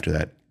touchdown after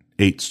that.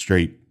 8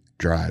 straight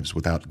drives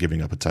without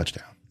giving up a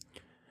touchdown.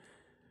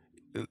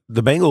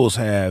 The Bengals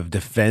have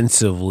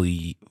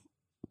defensively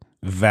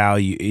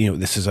value.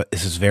 This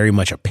is very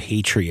much a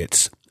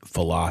Patriots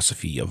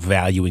philosophy of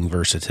valuing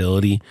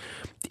versatility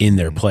in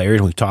their players.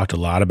 And we've talked a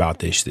lot about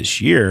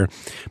this year,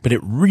 but it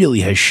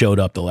really has showed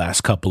up the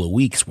last couple of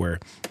weeks where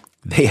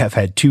they have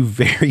had two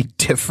very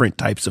different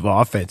types of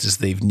offenses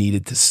they've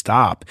needed to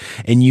stop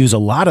and use a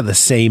lot of the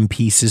same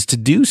pieces to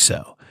do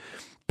so.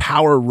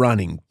 Power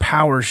running,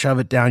 power shove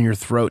it down your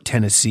throat,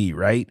 Tennessee,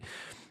 right?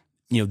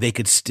 They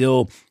could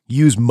still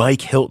use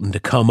Mike Hilton to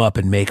come up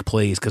and make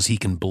plays because he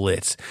can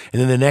blitz.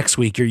 And then the next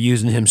week, you're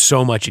using him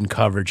so much in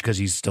coverage because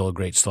he's still a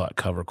great slot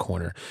cover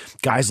corner.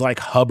 Guys like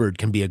Hubbard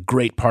can be a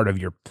great part of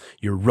your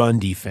run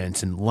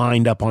defense and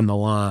lined up on the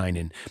line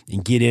and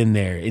get in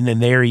there. And then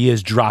there he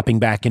is dropping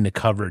back into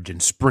coverage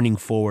and sprinting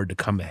forward to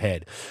come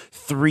ahead.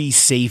 3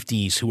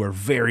 safeties who are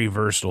very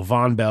versatile.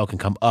 Von Bell can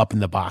come up in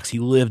the box. He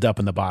lived up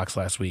in the box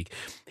last week.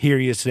 Here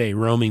he is today,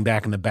 roaming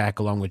back in the back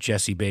along with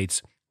Jesse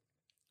Bates,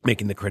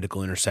 making the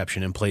critical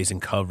interception and plays in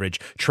coverage.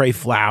 Trey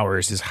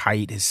Flowers, his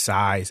height, his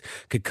size,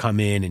 could come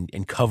in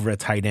and cover a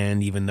tight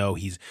end, even though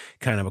he's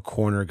kind of a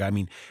corner guy. I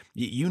mean,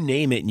 you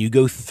name it, and you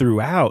go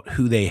throughout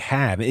who they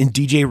have. And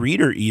DJ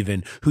Reader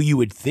even, who you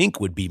would think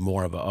would be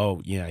more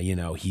of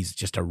he's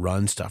just a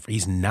run stuffer.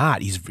 He's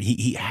not.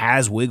 He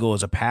has wiggle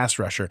as a pass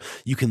rusher.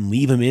 You can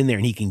leave him in there,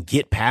 and he can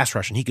get pass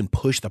rush, and he can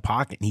push the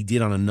pocket, and he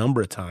did on a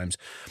number of times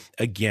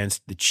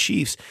against the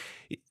Chiefs.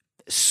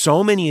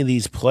 So many of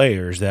these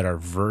players that are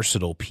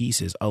versatile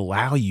pieces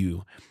allow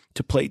you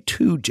to play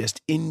 2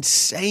 just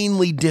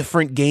insanely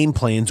different game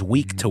plans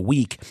week to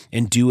week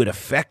and do it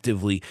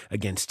effectively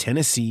against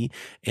Tennessee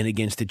and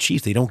against the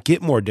Chiefs. They don't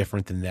get more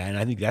different than that. And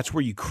I think that's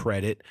where you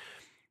credit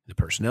the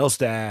personnel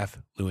staff,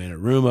 Lou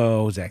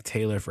Anarumo, Zach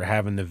Taylor, for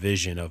having the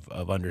vision of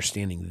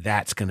understanding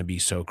that's going to be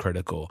so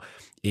critical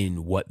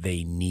in what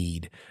they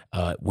need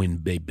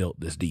when they built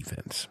this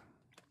defense.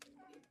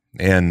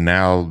 And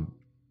now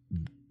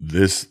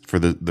this for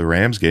the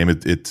Rams game,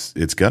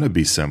 it's going to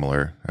be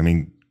similar. I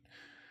mean,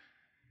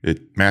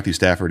 Matthew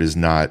Stafford is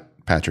not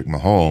Patrick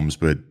Mahomes,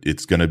 but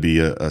it's going to be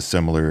a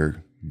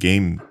similar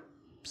game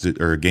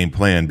or game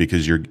plan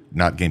because you're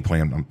not game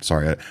plan. I'm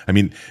sorry. I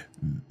mean,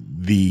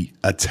 the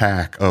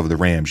attack of the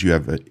Rams, you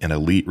have an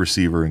elite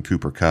receiver in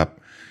Cooper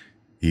Kupp.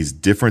 He's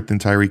different than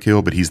Tyreek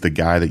Hill, but he's the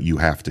guy that you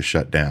have to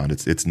shut down.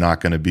 It's not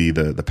going to be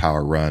the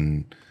power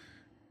run.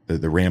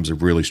 The Rams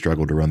have really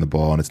struggled to run the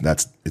ball, and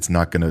they're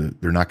not going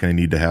to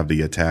need to have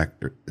the attack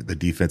or the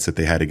defense that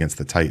they had against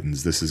the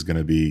Titans. This is going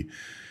to be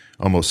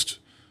almost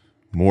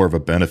more of a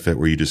benefit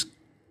where you just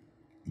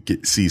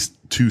see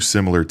 2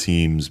 similar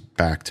teams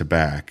back to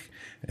back,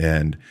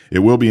 and it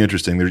will be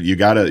interesting. You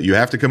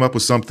have to come up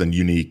with something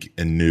unique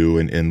and new,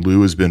 and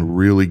Lou has been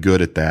really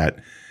good at that.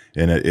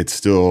 And it's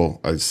still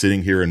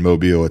sitting here in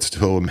Mobile. It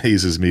still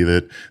amazes me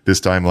that this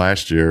time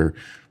last year,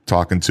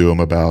 talking to him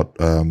about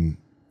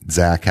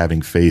Zach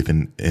having faith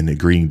in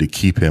agreeing to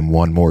keep him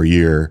one more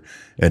year,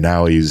 and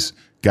now he's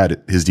got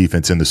his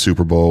defense in the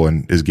Super Bowl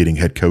and is getting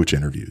head coach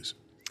interviews.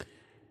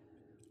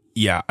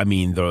 Yeah, I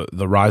mean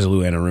the rise of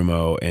Lou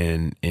Anarumo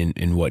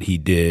and what he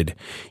did,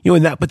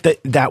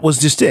 that was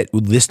just it.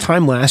 This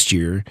time last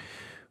year,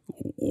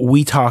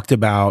 we talked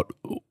about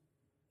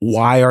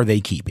why are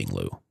they keeping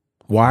Lou?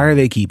 Why are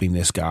they keeping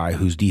this guy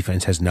whose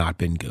defense has not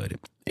been good?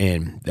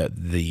 And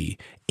the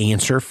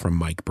answer from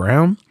Mike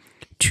Brown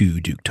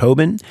to Duke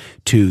Tobin,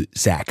 to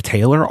Zach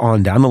Taylor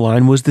on down the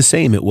line was the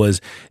same.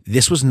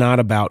 This was not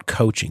about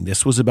coaching.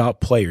 This was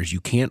about players. You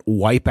can't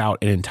wipe out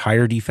an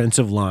entire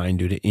defensive line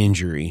due to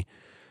injury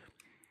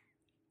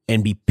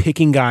and be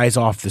picking guys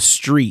off the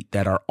street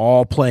that are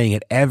all playing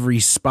at every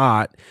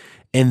spot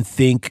and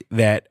think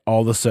that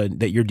all of a sudden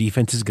that your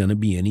defense is going to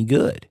be any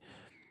good.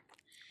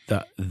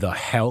 The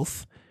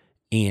health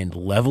and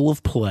level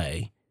of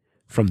play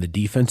from the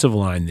defensive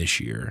line this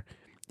year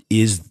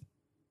is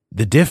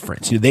the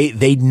difference.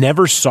 They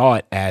never saw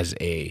it as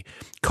a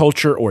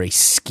culture or a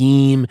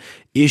scheme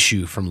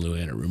issue from Lou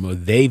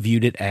Anarumo. They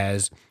viewed it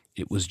as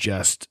it was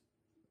just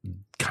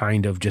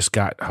kind of just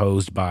got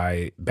hosed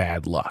by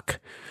bad luck.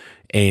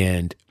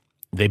 And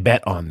they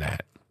bet on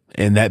that.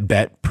 And that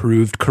bet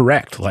proved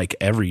correct, like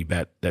every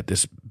bet that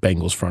this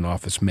Bengals front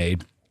office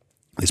made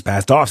this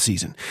past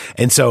offseason.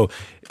 And so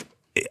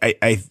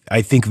I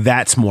think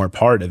that's more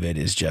part of it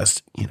is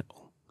just,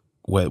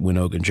 when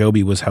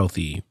Ogunjobi was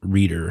healthy,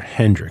 Reader,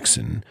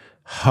 Hendrickson,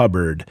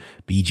 Hubbard,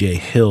 BJ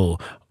Hill,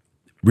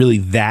 really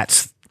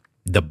that's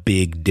the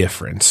big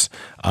difference.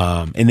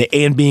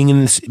 And being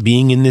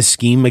in this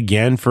scheme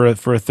again for a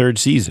third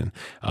season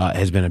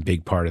has been a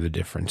big part of the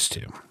difference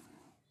too.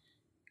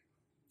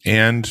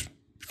 And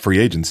free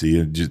agency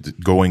and just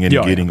going in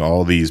and getting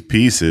all these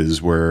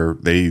pieces where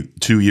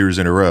 2 years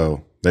in a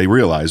row, they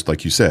realized,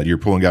 like you said, you're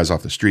pulling guys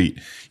off the street.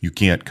 You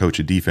can't coach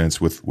a defense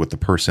with the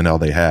personnel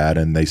they had.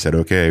 And they said,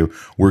 okay,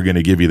 we're going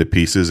to give you the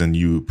pieces and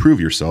you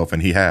prove yourself.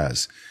 And he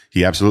has.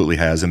 He absolutely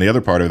has. And the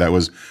other part of that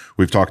was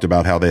we've talked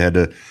about how they had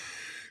to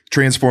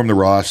transform the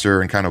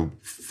roster and kind of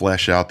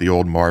flesh out the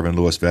old Marvin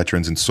Lewis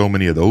veterans. And so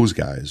many of those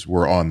guys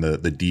were on the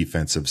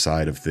defensive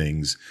side of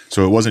things.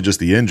 So it wasn't just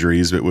the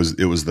injuries. It was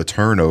the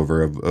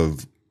turnover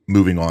of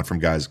moving on from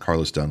guys,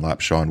 Carlos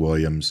Dunlap, Sean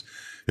Williams.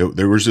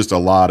 There was just a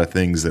lot of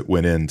things that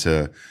went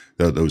into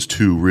those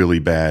 2 really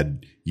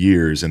bad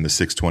years in the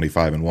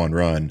 6-25-1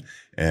 run.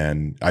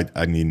 And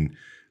I mean,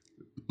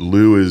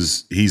 Lou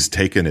he's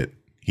taken it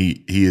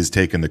He has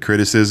taken the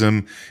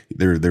criticism.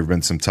 There have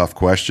been some tough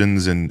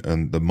questions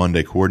in the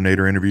Monday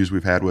coordinator interviews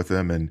we've had with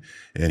him, and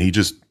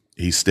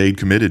he stayed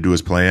committed to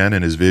his plan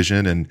and his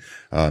vision. And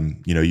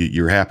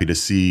you're happy to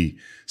see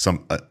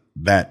some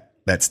that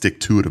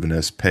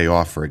stick-to-itiveness pay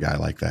off for a guy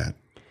like that.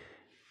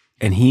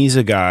 And he's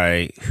a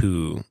guy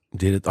who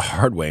did it the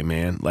hard way,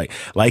 man.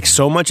 Like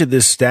so much of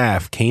this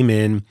staff came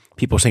in,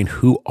 people saying,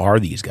 who are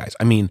these guys?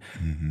 I mean,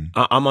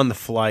 I'm on the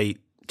flight,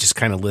 just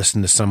kind of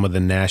listen to some of the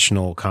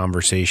national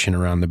conversation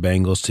around the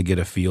Bengals to get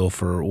a feel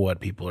for what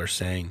people are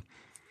saying.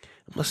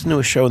 I'm listening to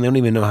a show and they don't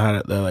even know how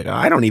to, they're like,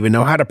 I don't even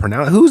know how to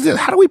pronounce, who's this?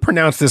 How do we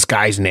pronounce this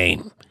guy's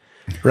name?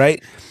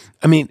 Right?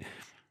 I mean,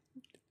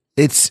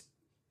 it's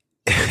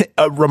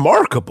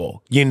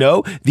remarkable,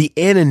 the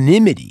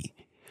anonymity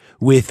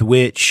with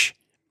which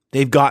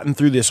they've gotten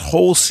through this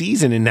whole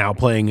season and now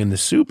playing in the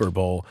Super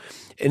Bowl.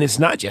 And it's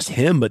not just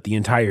him, but the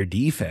entire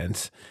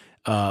defense,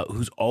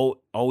 who's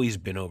always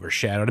been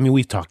overshadowed. I mean,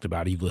 we've talked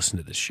about it. You've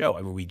listened to the show.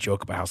 I mean, we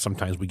joke about how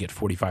sometimes we get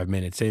 45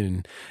 minutes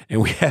in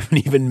and we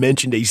haven't even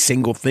mentioned a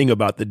single thing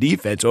about the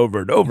defense over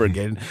and over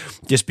again,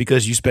 just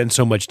because you spend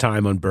so much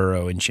time on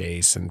Burrow and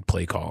Chase and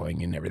play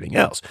calling and everything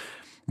else.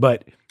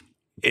 But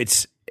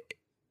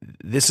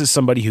this is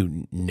somebody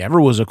who never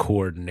was a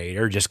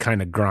coordinator, just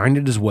kind of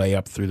grinded his way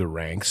up through the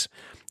ranks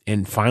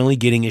and finally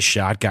getting his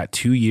shot, got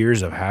 2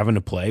 years of having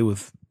to play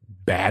with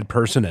bad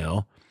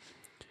personnel,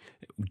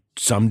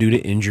 some due to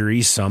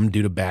injuries, some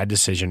due to bad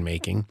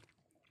decision-making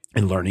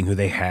and learning who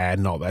they had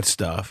and all that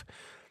stuff.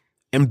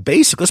 And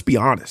basically, let's be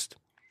honest,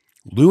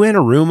 Lou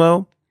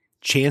Anarumo,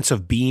 chance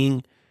of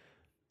being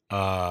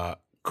a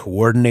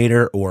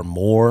coordinator or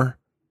more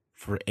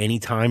for any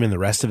time in the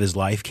rest of his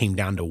life came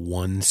down to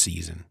one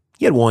season.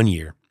 He had 1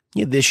 year.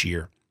 He had this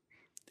year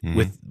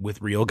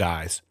with real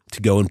guys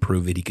to go and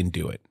prove that he can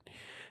do it.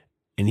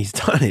 And he's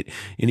done it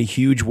in a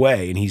huge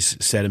way. And he's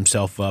set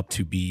himself up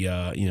to be,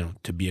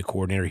 to be a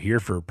coordinator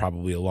here for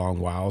probably a long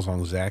while, as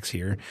long as Zach's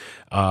here,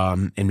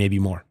 and maybe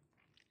more.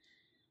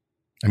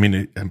 I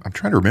mean, I'm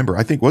trying to remember.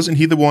 I think, wasn't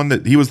he the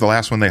one he was the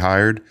last one they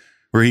hired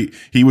where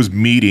he was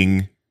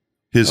meeting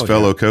his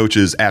fellow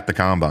coaches at the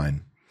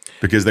combine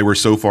because they were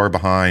so far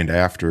behind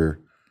after.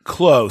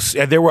 Close.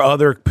 Yeah, there were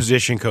other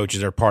position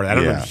coaches that are part of that. I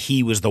don't know if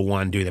he was the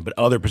one doing that, but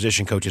other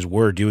position coaches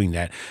were doing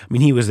that. I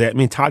mean, he was that. I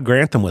mean, Todd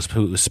Grantham was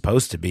who was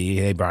supposed to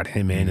be. They brought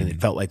him in, and it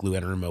felt like Lou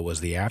Anarumo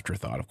was the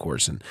afterthought, of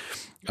course, and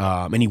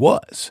he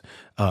was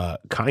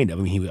kind of.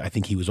 I mean, I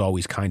think he was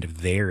always kind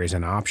of there as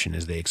an option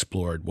as they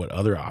explored what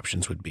other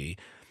options would be.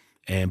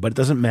 But it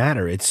doesn't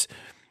matter. It's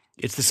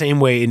the same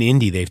way in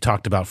Indy. They've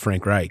talked about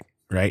Frank Reich,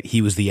 right?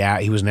 He was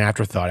an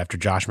afterthought after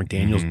Josh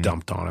McDaniels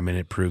dumped on him, and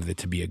it proved it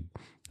to be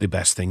the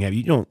best thing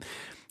ever.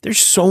 There's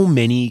so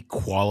many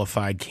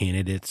qualified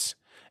candidates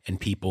and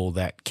people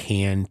that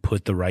can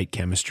put the right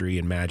chemistry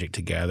and magic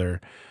together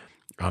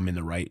in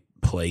the right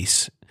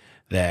place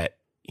that,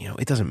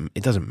 it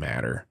doesn't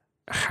matter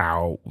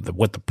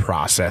what the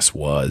process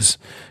was,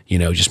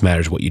 it just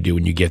matters what you do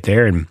when you get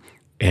there.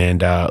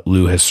 And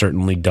Lou has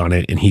certainly done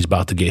it, and he's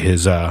about to get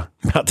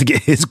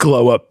his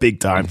glow up big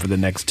time for the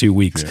next 2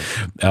 weeks,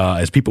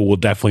 as people will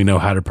definitely know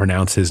how to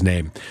pronounce his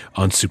name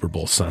on Super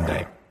Bowl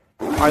Sunday.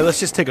 All right, let's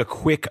just take a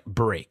quick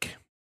break.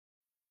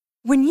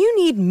 When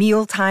you need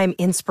mealtime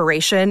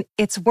inspiration,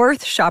 it's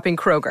worth shopping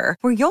Kroger,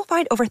 where you'll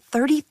find over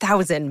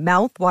 30,000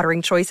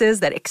 mouth-watering choices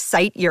that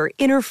excite your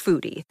inner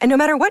foodie. And no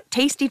matter what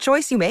tasty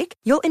choice you make,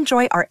 you'll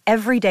enjoy our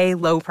everyday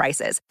low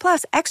prices,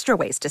 plus extra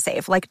ways to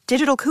save, like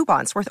digital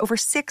coupons worth over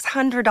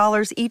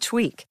 $600 each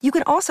week. You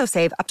can also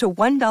save up to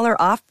 $1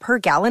 off per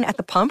gallon at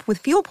the pump with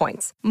fuel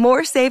points.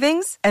 More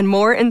savings and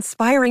more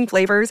inspiring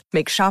flavors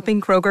make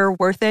shopping Kroger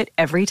worth it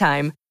every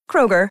time.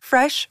 Kroger,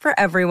 fresh for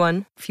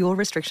everyone. Fuel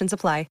restrictions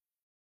apply.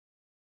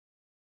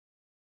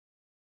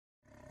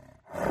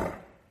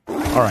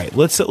 All right,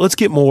 let's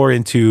get more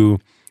into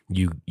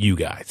you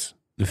guys,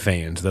 the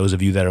fans, those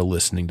of you that are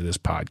listening to this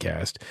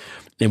podcast,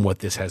 and what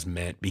this has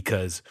meant,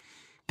 because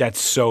that's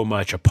so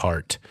much a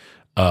part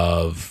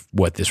of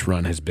what this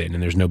run has been,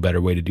 and there's no better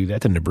way to do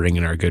that than to bring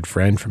in our good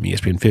friend from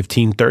ESPN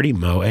 1530,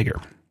 Mo Egger.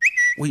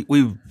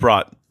 We've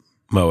brought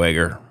Mo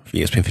Egger from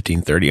ESPN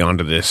 1530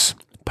 onto this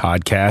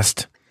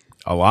podcast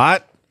a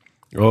lot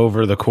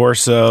over the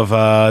course of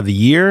the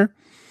year,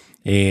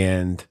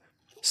 and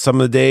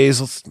some of the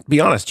days, let's be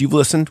honest, you've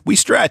listened, we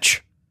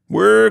stretch.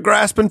 We're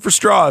grasping for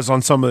straws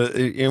on some of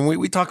it, and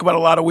we talk about a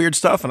lot of weird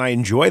stuff, and I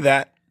enjoy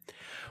that.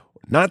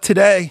 Not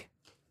today.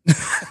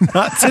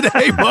 Not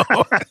today, Mo.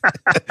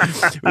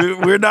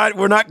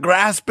 We're not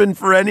grasping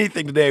for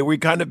anything today. We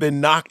kind of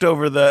been knocked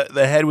over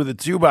the head with a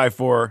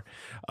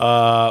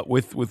 2x4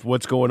 with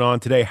what's going on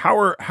today. How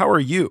are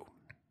you?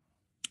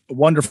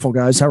 Wonderful,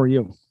 guys. How are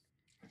you?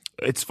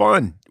 It's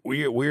fun.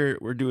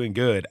 We're doing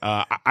good.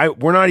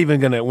 We're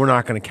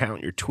not gonna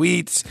count your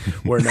tweets.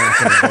 We're not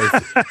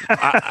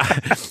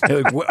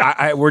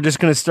gonna. We're just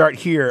gonna start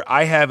here.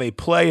 I have a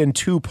play in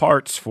two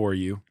parts for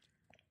you.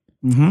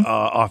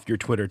 off your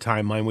Twitter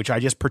timeline, which I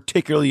just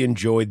particularly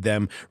enjoyed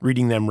them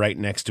reading them right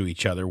next to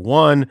each other.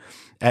 One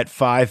at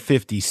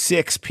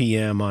 5:56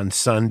 p.m. on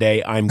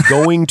Sunday, I'm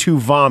going to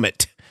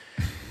vomit.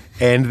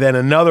 And then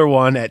another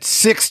one at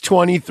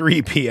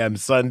 6:23 p.m.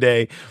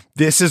 Sunday.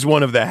 This is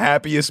one of the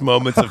happiest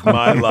moments of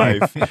my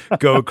life.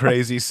 Go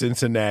crazy,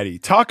 Cincinnati.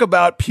 Talk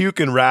about puke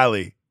and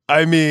rally.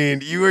 I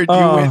mean, you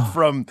went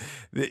from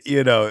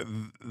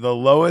the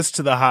lowest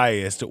to the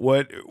highest.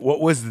 What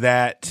was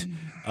that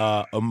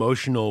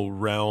emotional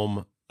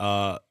realm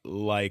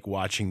like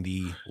watching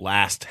the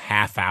last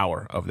half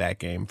hour of that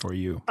game for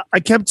you? I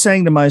kept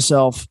saying to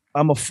myself,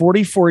 I'm a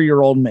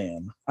 44-year-old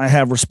man. I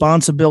have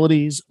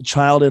responsibilities, a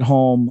child at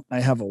home. I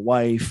have a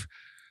wife.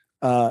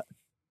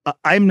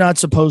 I'm not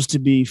supposed to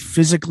be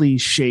physically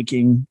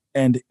shaking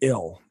and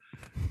ill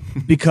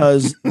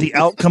because the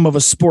outcome of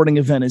a sporting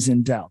event is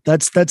in doubt.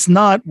 That's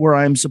not where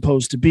I'm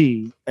supposed to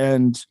be.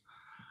 And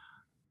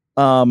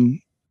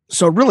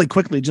so really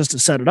quickly, just to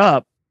set it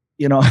up,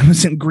 I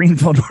was in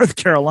Greenville, North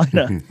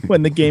Carolina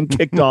when the game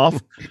kicked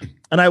off,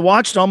 and I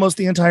watched almost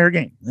the entire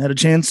game. I had a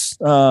chance,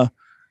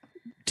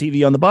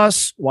 TV on the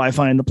bus,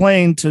 Wi-Fi in the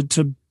plane,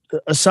 to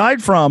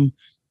aside from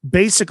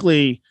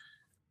basically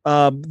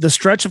the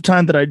stretch of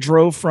time that I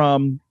drove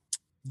from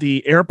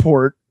the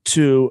airport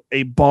to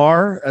a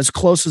bar as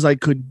close as I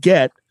could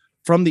get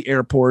from the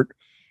airport,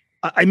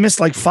 I missed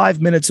like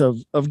 5 minutes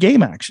of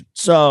game action.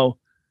 So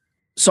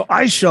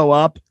I show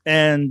up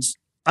and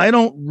I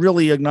don't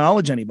really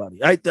acknowledge anybody.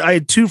 I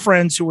had two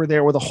friends who were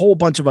there with a whole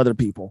bunch of other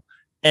people,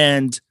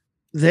 and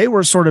they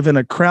were sort of in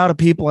a crowd of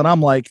people. And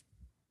I'm like,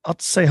 I'll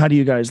say hi to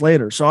you guys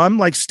later. So I'm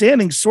like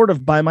standing sort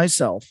of by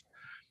myself,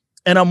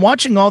 and I'm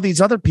watching all these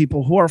other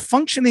people who are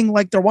functioning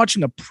like they're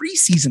watching a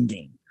preseason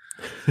game.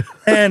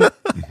 And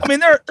I mean,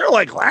 they're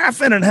like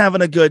laughing and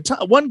having a good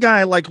time. One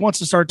guy like wants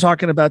to start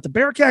talking about the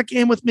Bearcat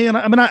game with me. And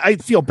I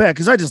feel bad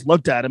because I just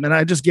looked at him and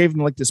I just gave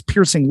him like this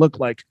piercing look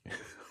like,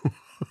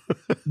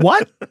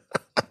 what?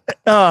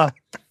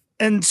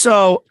 And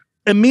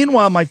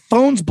meanwhile, my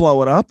phone's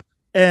blowing up,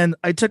 and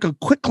I took a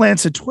quick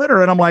glance at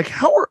Twitter, and I'm like,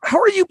 how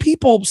are you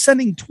people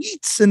sending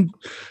tweets and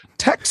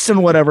texts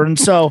and whatever? And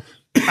so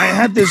I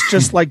had this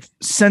just like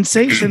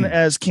sensation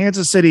as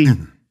Kansas City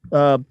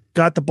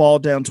got the ball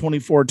down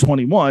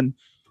 24-21,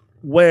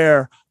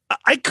 where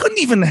I couldn't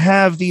even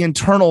have the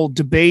internal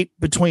debate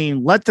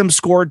between let them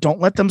score, don't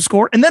let them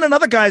score. And then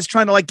another guy's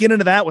trying to like get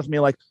into that with me,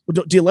 like,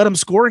 well, do you let them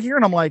score here?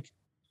 And I'm like,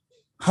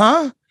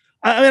 huh?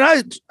 I mean,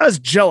 I was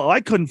jello.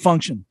 I couldn't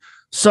function.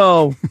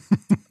 So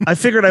I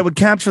figured I would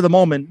capture the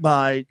moment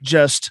by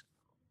just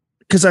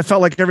because I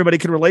felt like everybody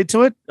could relate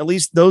to it. At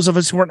least those of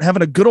us who weren't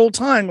having a good old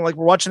time, like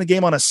we're watching a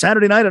game on a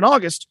Saturday night in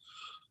August.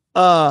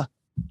 I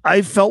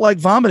felt like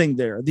vomiting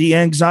there. The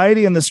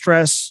anxiety and the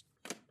stress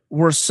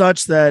were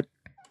such that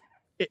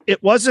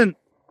it wasn't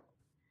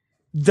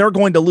they're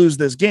going to lose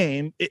this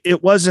game.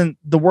 It wasn't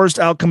the worst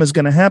outcome is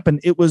going to happen.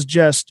 It was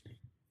just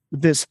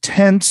this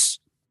tense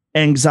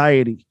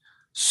anxiety.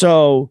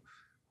 So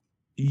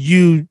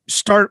you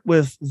start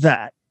with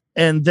that,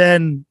 and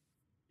then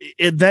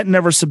that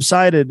never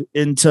subsided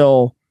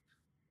until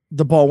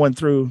the ball went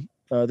through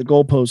the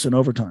goalpost in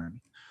overtime.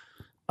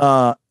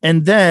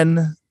 And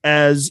then,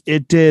 as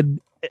it did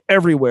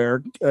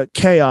everywhere,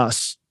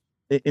 chaos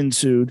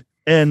ensued,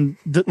 and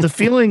the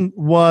feeling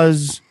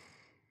was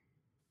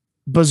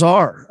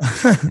bizarre.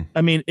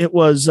 I mean, it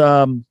was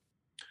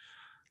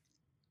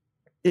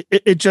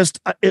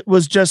it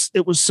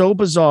was so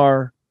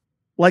bizarre.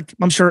 Like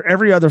I'm sure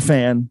every other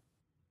fan,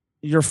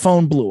 your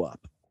phone blew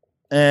up,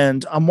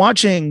 and I'm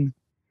watching.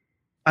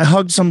 I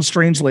hugged some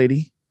strange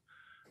lady.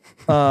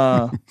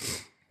 I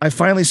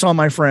finally saw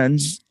my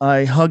friends.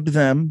 I hugged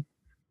them.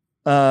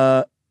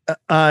 I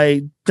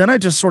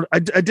just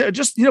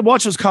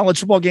watch those college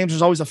football games.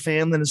 There's always a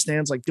fan in the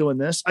stands like doing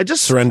this. I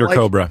just surrender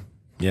Cobra.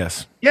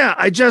 Yes. Yeah.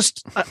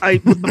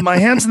 I with my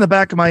hands in the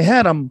back of my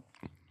head, I'm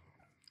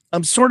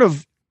sort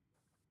of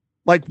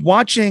like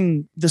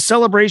watching the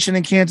celebration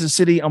in Kansas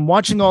City. I'm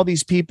watching all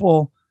these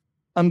people.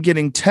 I'm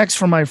getting texts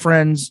from my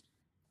friends.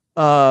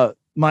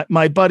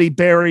 My buddy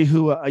Barry,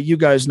 who you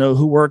guys know,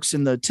 who works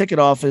in the ticket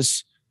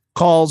office,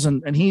 calls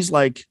and he's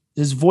like,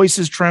 his voice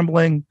is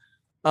trembling.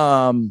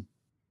 People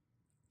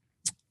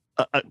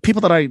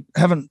that I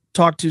haven't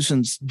talked to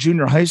since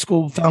junior high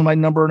school found my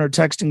number and are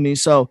texting me.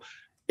 So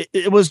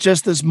it was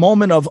just this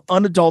moment of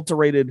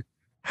unadulterated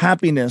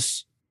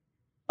happiness.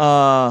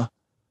 And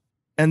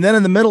then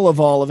in the middle of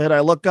all of it, I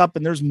look up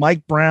and there's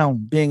Mike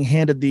Brown being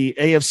handed the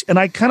AFC. And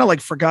I kind of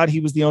like forgot he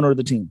was the owner of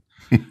the team.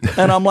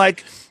 And I'm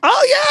like,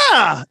 oh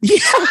yeah,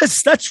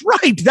 yes, that's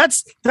right.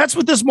 That's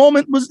what this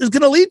moment is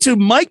going to lead to.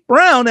 Mike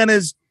Brown and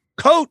his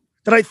coat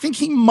that I think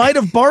he might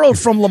have borrowed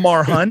from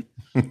Lamar Hunt,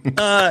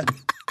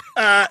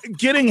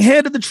 getting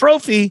handed the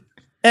trophy,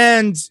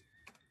 and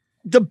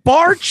the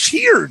bar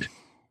cheered.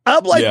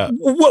 I'm like,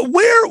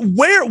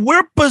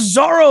 where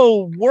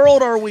bizarro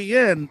world are we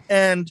in?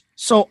 And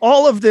so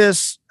all of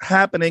this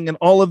happening and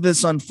all of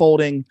this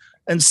unfolding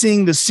and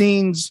seeing the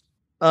scenes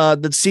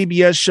that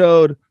CBS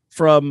showed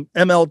from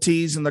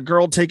MLTs and the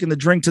girl taking the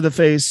drink to the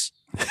face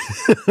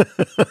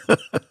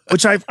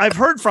which I've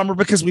heard from her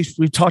because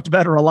we've talked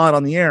about her a lot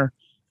on the air.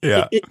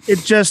 Yeah. It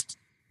just,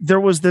 there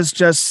was this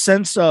just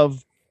sense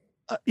of,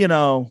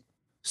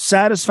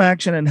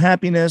 satisfaction and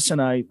happiness. And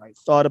I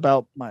thought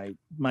about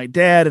my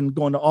dad and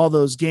going to all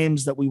those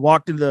games that we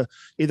walked into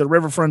either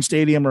Riverfront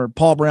Stadium or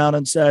Paul Brown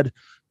and said,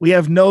 we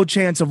have no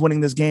chance of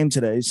winning this game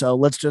today. So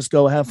let's just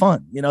go have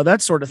fun,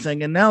 that sort of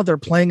thing. And now they're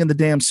playing in the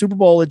damn Super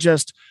Bowl. It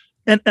just,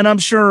 and I'm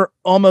sure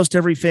almost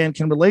every fan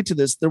can relate to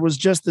this. There was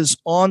just this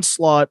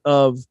onslaught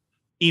of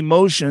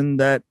emotion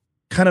that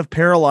kind of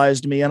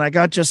paralyzed me. And I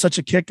got just such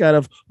a kick out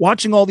of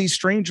watching all these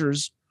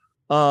strangers,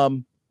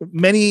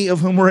 many of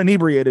whom were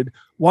inebriated,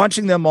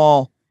 watching them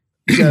all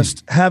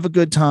just have a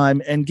good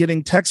time and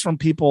getting texts from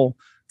people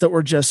that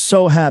were just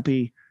so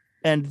happy.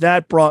 And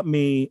that brought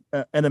me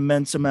an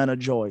immense amount of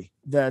joy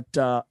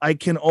that I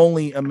can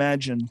only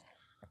imagine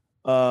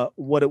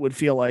what it would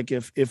feel like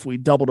if we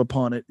doubled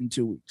upon it in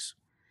 2 weeks.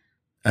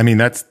 I mean,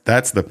 that's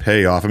the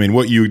payoff. I mean,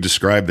 what you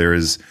described there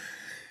is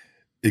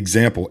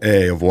example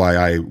A of why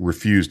I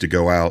refuse to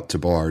go out to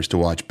bars to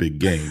watch big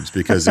games,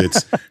 because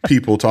it's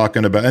people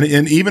talking about,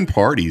 and even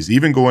parties,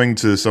 even going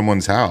to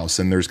someone's house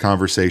and there's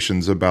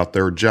conversations about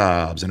their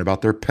jobs and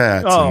about their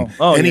pets and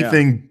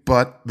anything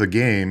but the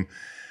game.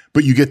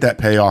 But you get that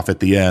payoff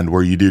at the end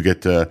where you do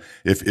get to,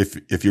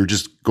 if you're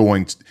just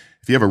going to,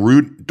 if you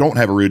have don't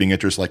have a rooting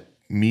interest like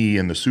me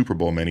in the Super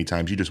Bowl, many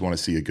times you just want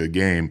to see a good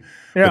game.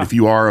 Yeah. But if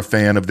you are a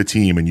fan of the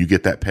team and you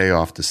get that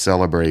payoff to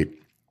celebrate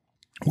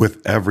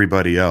with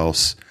everybody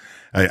else,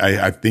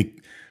 I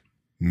think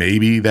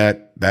maybe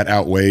that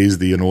outweighs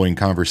the annoying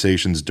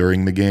conversations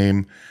during the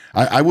game.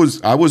 I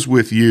was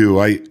with you.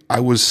 I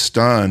was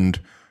stunned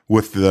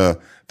with the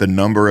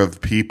number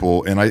of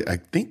people, and I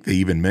think they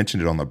even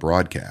mentioned it on the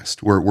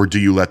broadcast. Where do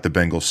you let the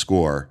Bengals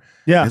score?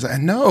 Yeah,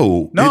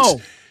 no.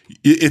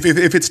 If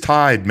it's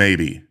tied,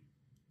 maybe,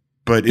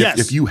 but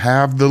if you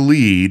have the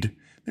lead,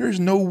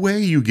 there's no way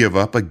you give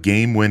up a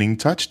game-winning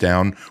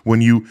touchdown when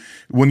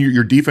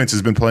your defense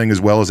has been playing as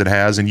well as it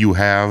has, and you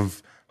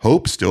have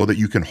hope still that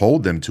you can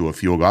hold them to a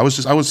field goal.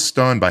 I was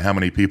stunned by how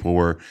many people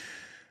were,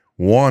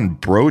 one,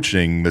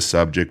 broaching the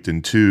subject,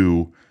 and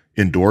two,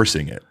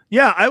 endorsing it.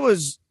 Yeah, I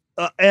was,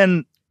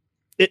 and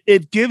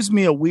it gives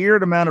me a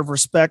weird amount of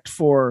respect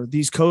for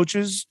these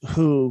coaches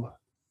who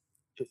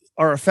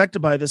are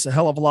affected by this a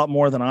hell of a lot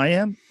more than I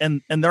am,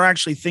 and they're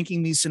actually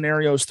thinking these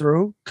scenarios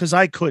through, because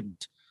I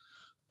couldn't.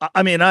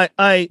 I mean,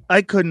 I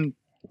couldn't.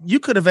 You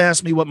could have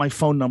asked me what my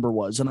phone number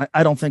was, and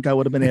I don't think I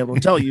would have been able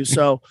to tell you.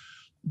 So,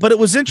 but it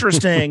was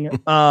interesting,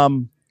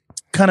 kind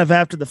of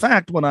after the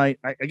fact, when I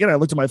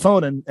looked at my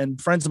phone and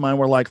friends of mine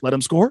were like, let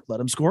him score,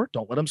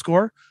 don't let him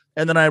score.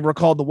 And then I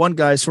recalled the one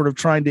guy sort of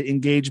trying to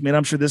engage me, and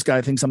I'm sure this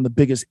guy thinks I'm the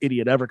biggest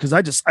idiot ever, because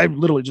I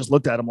literally just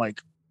looked at him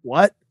like,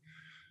 what?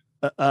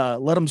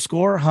 Let him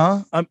score,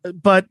 huh?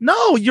 But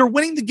no, you're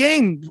winning the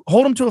game.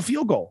 Hold him to a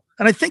field goal.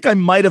 And I think I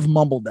might have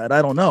mumbled that.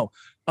 I don't know.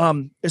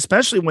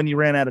 Especially when you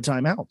ran out of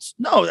timeouts.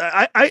 No,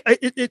 I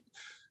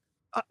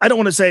don't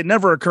want to say it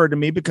never occurred to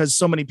me because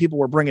so many people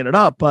were bringing it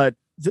up, but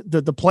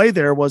the play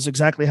there was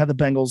exactly how the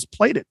Bengals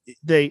played it.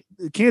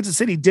 Kansas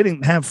City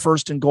didn't have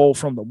first and goal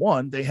from the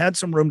one. They had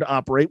some room to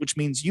operate, which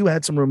means you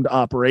had some room to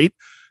operate.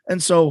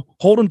 And so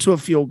hold them to a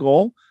field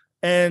goal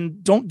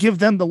and don't give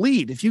them the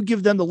lead. If you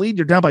give them the lead,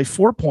 you're down by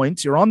 4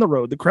 points. You're on the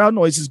road. The crowd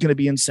noise is going to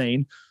be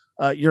insane.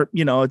 At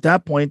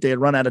that point they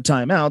had run out of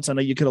timeouts. I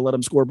know you could have let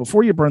them score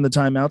before you burn the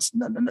timeouts.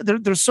 No,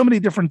 there's so many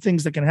different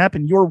things that can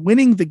happen. You're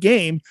winning the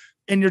game,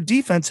 and your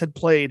defense had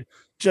played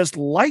just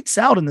lights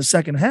out in the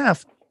second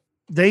half.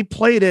 They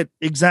played it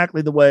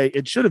exactly the way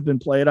it should have been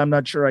played. I'm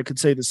not sure I could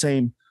say the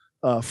same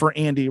for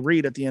Andy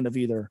Reid at the end of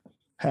either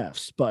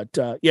halves, but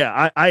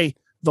the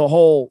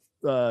whole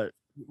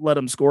let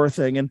them score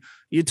thing. And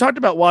you talked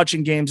about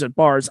watching games at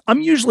bars.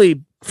 I'm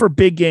usually, for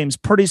big games,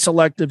 pretty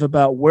selective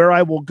about where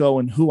I will go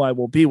and who I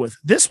will be with.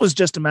 This was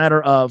just a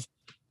matter of,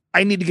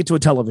 I need to get to a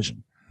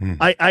television.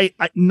 I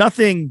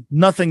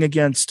nothing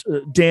against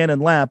Dan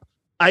and Lap.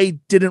 I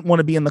didn't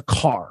want to be in the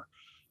car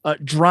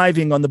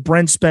driving on the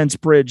Brent Spence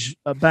Bridge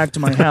back to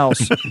my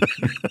house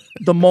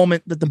the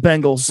moment that the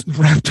Bengals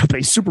wrapped up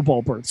a Super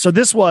Bowl berth. So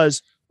this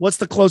was, what's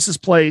the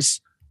closest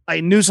place? I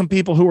knew some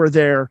people who were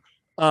there,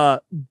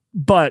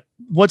 but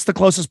what's the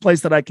closest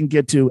place that I can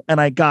get to?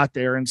 And I got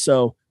there. And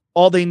so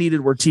all they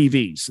needed were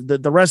TVs.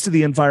 The rest of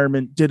the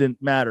environment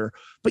didn't matter.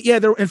 But yeah,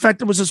 there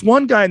was this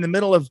one guy in the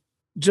middle of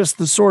just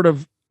the sort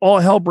of all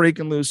hell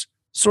breaking loose,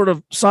 sort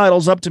of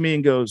sidles up to me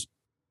and goes,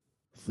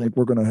 think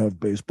we're going to have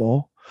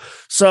baseball.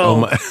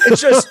 So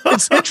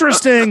it's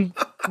interesting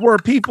where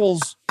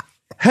people's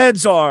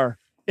heads are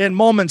in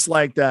moments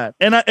like that.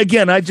 And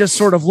I just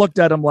sort of looked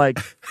at him like,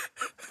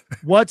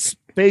 what's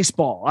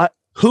baseball?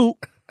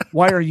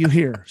 Why are you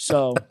here?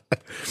 So,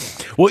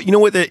 well, you know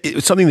what?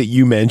 It's something that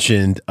you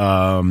mentioned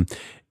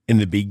in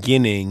the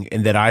beginning,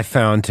 and that I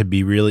found to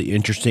be really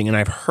interesting. And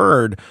I've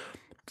heard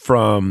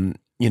from,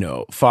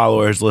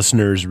 followers,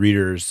 listeners,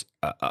 readers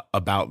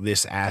about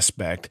this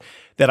aspect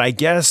that I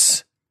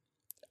guess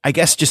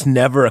just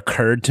never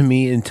occurred to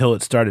me until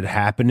it started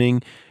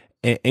happening.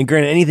 And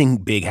granted, anything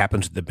big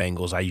happens with the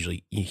Bengals, I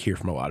usually hear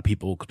from a lot of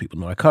people because people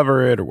know I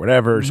cover it or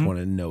whatever, just want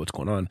to know what's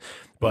going on.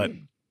 But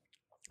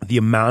the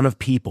amount of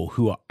people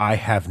who I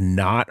have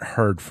not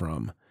heard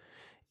from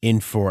in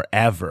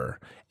forever,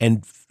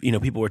 and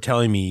people were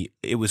telling me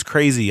it was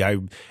crazy. I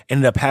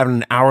ended up having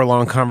an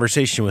hour-long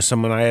conversation with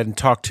someone I hadn't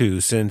talked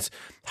to since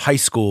high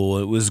school.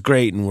 It was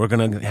great, and we're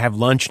going to have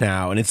lunch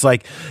now. And it's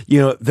like,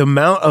 the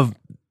amount of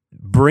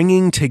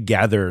bringing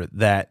together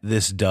that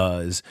this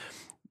does,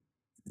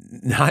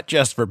 not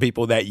just for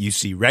people that you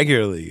see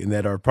regularly and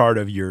that are part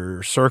of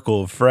your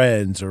circle of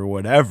friends or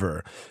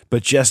whatever,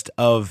 but just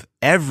of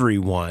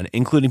everyone,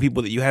 including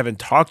people that you haven't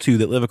talked to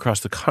that live across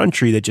the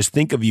country that just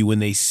think of you when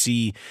they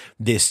see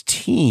this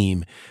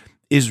team,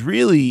 is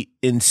really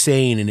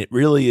insane. And it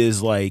really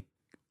is like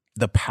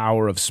the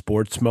power of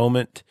sports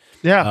moment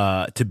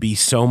to be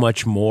so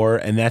much more.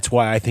 And that's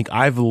why I think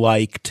I've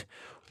liked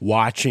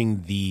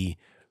watching the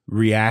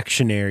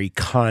reactionary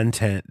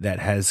content that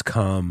has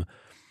come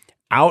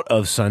out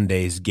of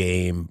Sunday's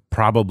game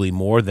probably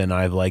more than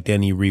I've liked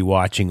any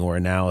rewatching or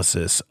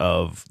analysis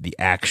of the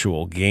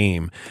actual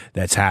game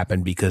that's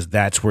happened, because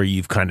that's where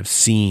you've kind of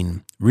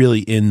seen really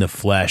in the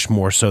flesh,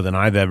 more so than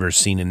I've ever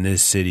seen in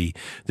this city,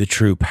 the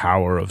true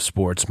power of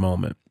sports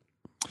moment.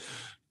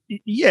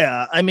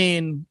 Yeah. I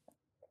mean,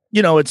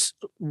 you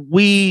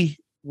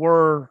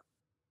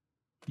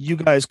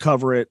guys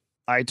cover it.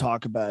 I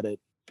talk about it.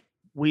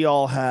 We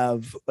all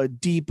have a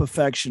deep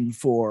affection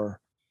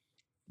for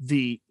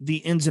the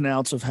ins and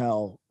outs of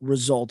how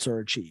results are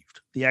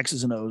achieved, the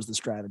X's and O's, the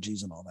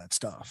strategies and all that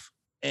stuff.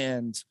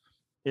 And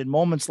in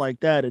moments like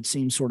that, it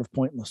seems sort of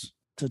pointless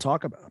to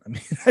talk about. I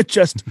mean,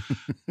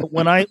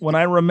 when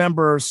I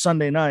remember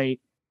Sunday night,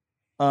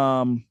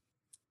 I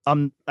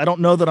don't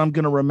know that I'm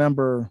going to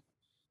remember,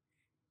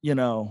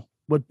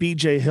 what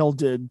BJ Hill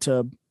did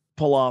to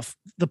pull off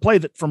the play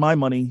that, for my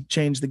money,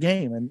 changed the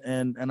game.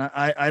 And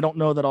I don't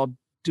know that I'll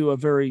do a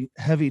very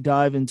heavy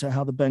dive into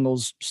how the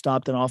Bengals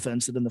stopped an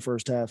offense that in the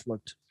first half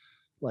looked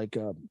like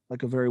a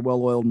very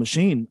well-oiled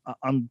machine.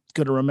 I'm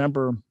going to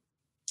remember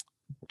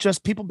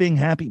just people being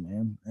happy,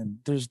 man. And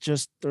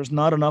there's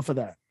not enough of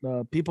that.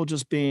 People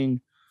just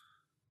being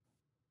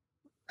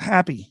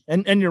happy.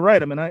 And you're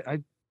right. I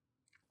mean,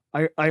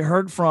 I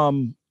heard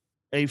from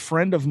a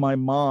friend of my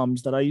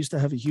mom's that I used to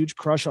have a huge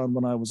crush on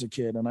when I was a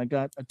kid. And I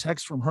got a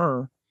text from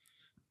her,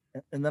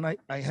 and then I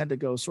had to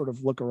go sort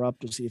of look her up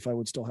to see if I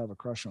would still have a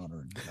crush on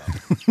her.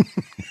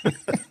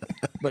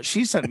 But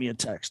she sent me a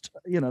text.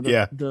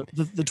 The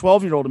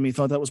 12-year-old in me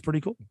thought that was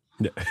pretty cool.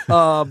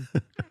 Yeah.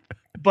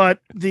 But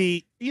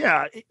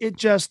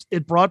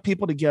it brought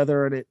people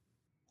together, and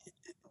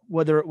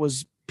whether it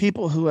was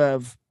people who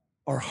are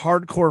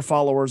hardcore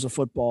followers of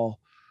football,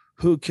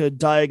 who could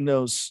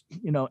diagnose,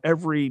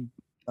 every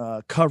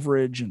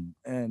coverage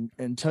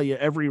and tell you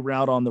every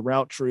route on the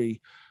route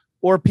tree,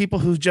 or people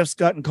who've just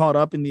gotten caught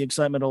up in the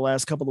excitement of the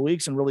last couple of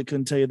weeks and really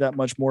couldn't tell you that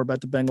much more about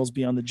the Bengals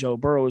beyond the Joe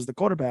Burrow as the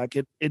quarterback.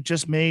 It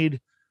just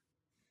made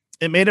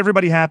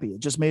everybody happy.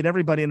 It just made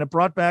everybody, and it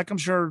brought back, I'm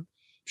sure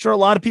a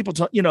lot of people,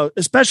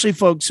 especially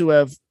folks who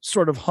have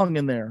sort of hung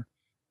in there.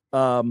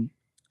 I'm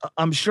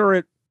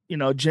sure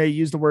Jay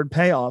used the word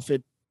payoff.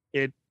 It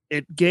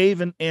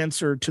gave an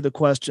answer to the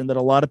question that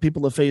a lot of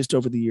people have faced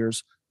over the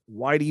years.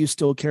 Why do you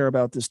still care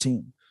about this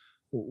team?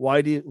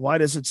 Why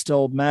does it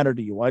still matter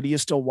to you? Why do you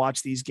still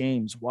watch these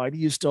games? Why do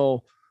you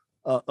still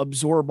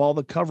absorb all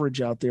the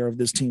coverage out there of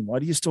this team? Why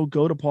do you still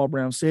go to Paul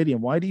Brown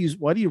Stadium? Why do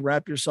you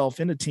wrap yourself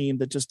in a team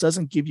that just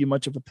doesn't give you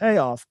much of a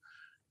payoff?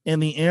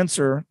 And the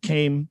answer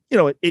came,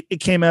 it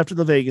came after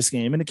the Vegas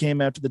game, and it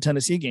came after the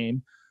Tennessee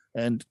game,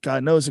 and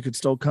God knows it could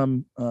still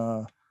come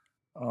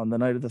on the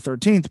night of the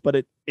 13th, but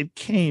it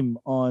came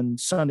on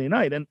Sunday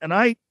night. And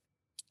I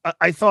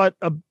thought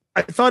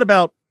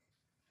about,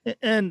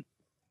 and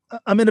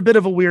I'm in a bit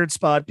of a weird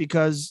spot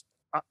because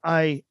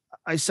I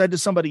said to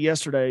somebody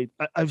yesterday,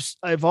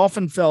 I've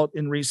often felt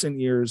in recent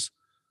years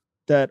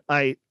that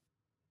I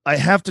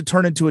have to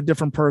turn into a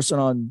different person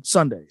on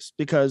Sundays,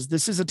 because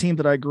this is a team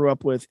that I grew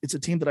up with. It's a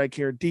team that I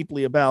care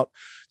deeply about.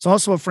 It's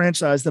also a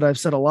franchise that I've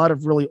said a lot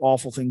of really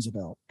awful things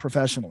about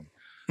professionally.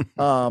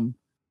 And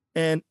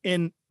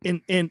in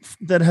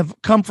that have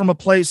come from a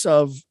place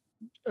of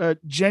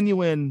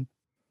genuine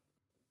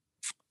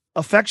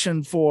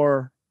affection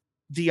for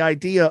the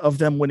idea of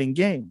them winning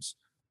games.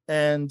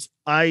 And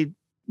my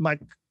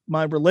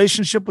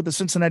relationship with the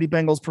Cincinnati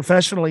Bengals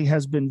professionally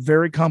has been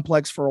very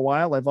complex for a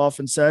while. I've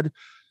often said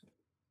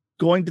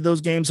going to those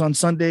games on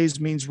Sundays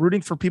means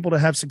rooting for people to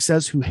have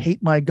success who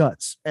hate my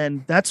guts.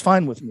 And that's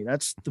fine with me.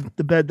 That's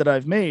the bed that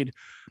I've made.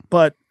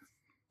 But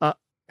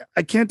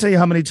I can't tell you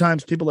how many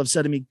times people have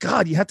said to me,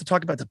 God, you have to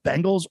talk about the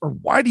Bengals, or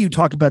why do you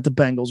talk about the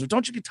Bengals? Or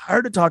don't you get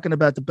tired of talking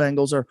about the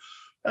Bengals? Or,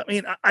 I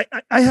mean,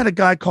 I had a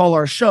guy call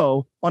our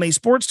show on a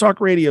sports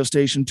talk radio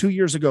station 2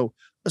 years ago,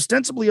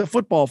 ostensibly a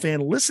football fan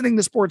listening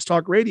to sports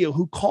talk radio,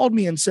 who called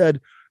me and said,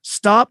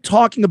 stop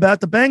talking about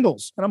the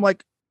Bengals. And I'm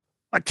like,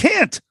 I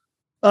can't.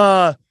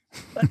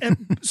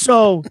 And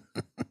so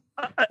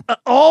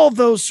all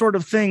those sort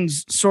of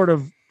things sort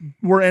of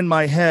were in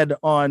my head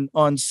on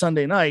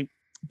Sunday night,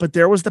 but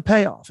there was the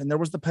payoff, and there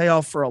was the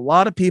payoff for a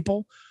lot of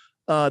people.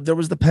 There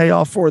was the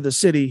payoff for the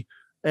city,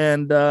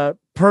 and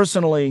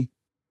personally,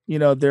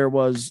 there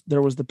was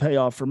the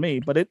payoff for me.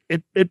 But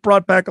it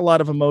brought back a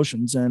lot of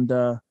emotions, and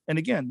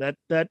again,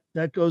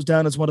 that goes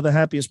down as one of the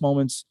happiest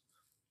moments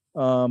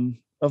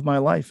of my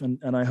life,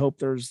 and I hope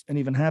there's an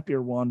even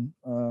happier one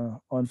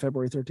on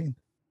February 13th.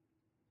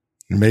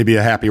 Maybe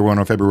a happier one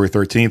on February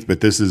 13th,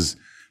 but this is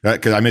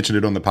because I mentioned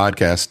it on the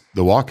podcast,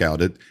 the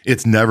walkout.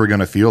 It's never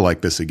going to feel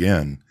like this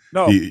again.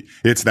 No,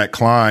 it's that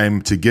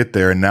climb to get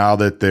there. And now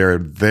that they're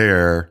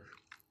there,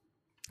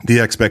 the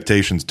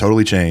expectations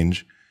totally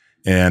change.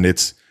 And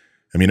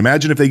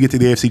imagine if they get to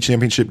the AFC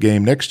Championship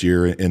game next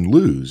year and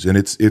lose, and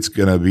it's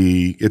going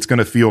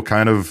to feel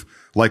kind of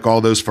like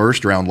all those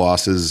first round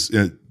losses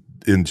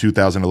in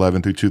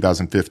 2011 through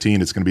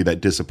 2015. It's going to be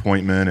that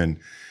disappointment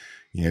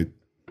and,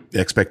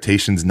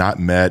 expectations not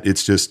met.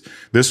 It's just,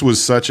 this was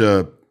such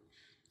an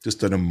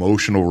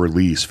emotional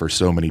release for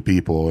so many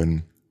people.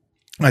 And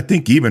I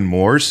think even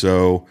more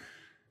so,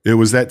 it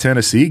was that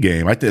Tennessee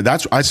game.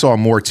 I saw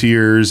more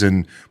tears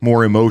and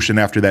more emotion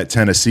after that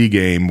Tennessee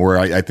game, where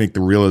I think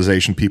the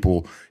realization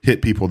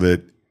hit people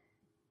that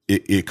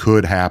it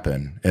could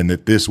happen and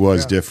that this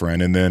was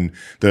different. And then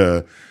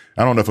I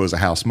don't know if it was a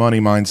house money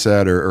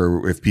mindset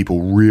or if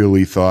people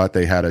really thought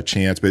they had a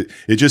chance, but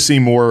it just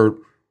seemed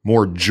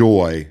more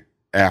joy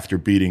after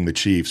beating the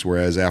Chiefs,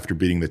 whereas after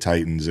beating the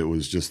Titans, it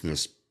was just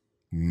this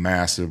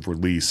massive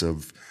release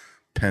of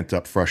pent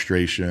up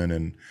frustration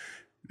and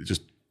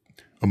just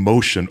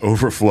emotion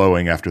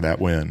overflowing after that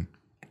win.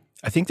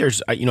 I think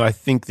there's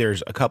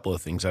a couple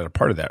of things that are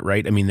part of that,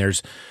 right? I mean,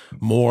 there's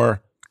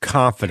more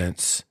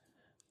confidence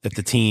that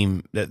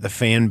the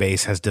fan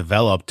base has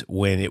developed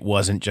when it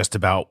wasn't just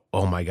about,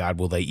 oh my God,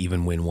 will they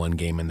even win one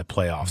game in the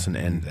playoffs and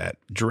end that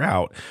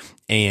drought?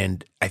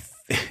 And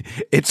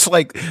it's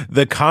like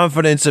the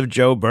confidence of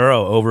Joe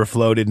Burrow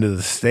overflowed into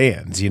the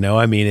stands,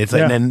 it's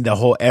like, and then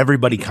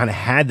everybody kind of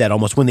had that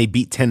almost when they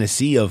beat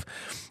Tennessee of,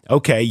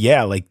 okay,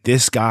 yeah, like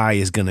this guy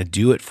is going to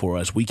do it for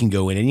us. We can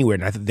go in anywhere.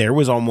 And I think there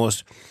was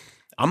almost,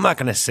 I'm not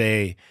going to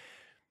say,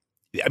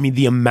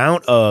 the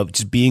amount of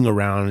just being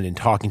around and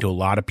talking to a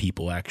lot of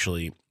people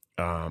actually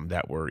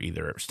that were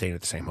either staying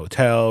at the same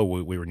hotel,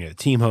 we were near the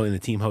team in the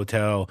team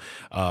hotel,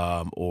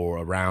 or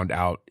around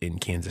out in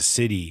Kansas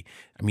City.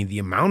 The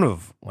amount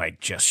of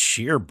just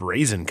sheer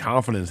brazen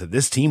confidence that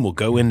this team will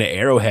go into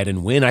Arrowhead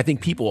and win. I think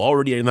people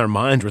already in their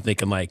minds were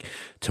thinking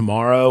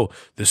tomorrow,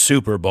 the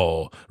Super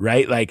Bowl,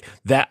 right?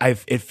 That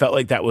it felt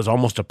like that was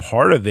almost a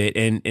part of it.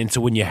 And so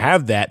when you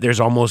have that, there's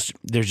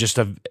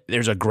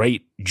a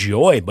great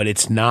joy, but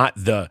it's not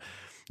the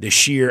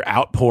sheer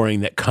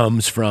outpouring that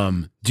comes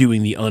from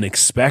doing the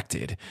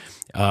unexpected.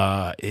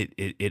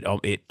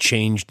 It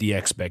changed the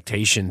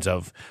expectations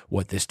of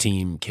what this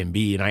team can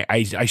be. And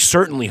I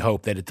certainly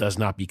hope that it does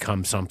not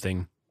become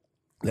something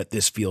that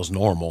this feels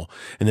normal,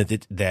 and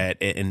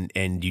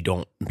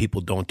that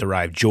people don't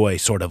derive joy,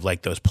 sort of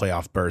like those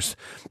playoff bursts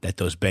that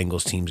those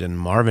Bengals teams in the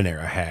Marvin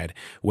era had,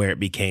 where it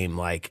became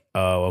like,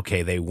 oh,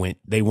 okay, they won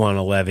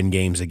 11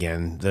 games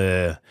again.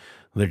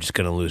 They're just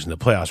going to lose in the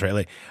playoffs,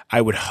 right?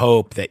 I would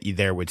hope that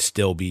there would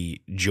still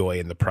be joy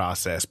in the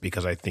process,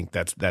 because I think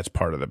that's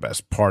part of the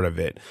best part of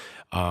it,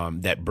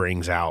 that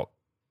brings out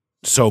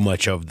so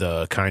much of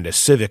the kind of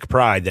civic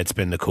pride that's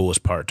been the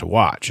coolest part to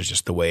watch. It's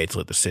just the way it's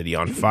lit the city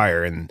on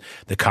fire, and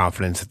the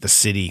confidence that the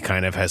city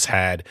kind of has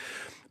had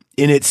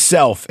in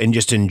itself, and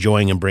just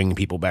enjoying and bringing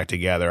people back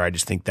together. I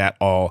just think that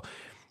all,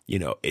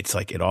 it's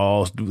like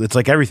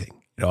everything.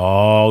 It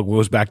all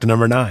goes back to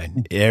number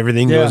 9.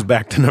 Everything goes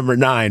back to number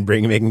 9,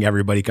 making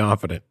everybody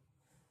confident.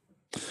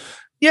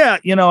 Yeah,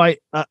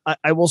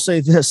 I will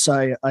say this.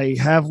 I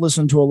have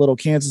listened to a little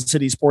Kansas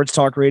City sports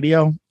talk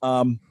radio.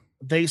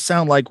 They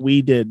sound like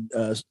we did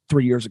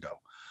 3 years ago.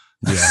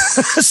 Yeah.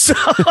 So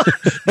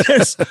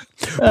there's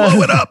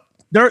blow it up.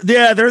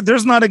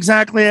 There's not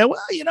exactly it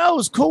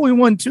was cool. We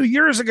won 2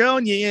 years ago,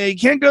 and you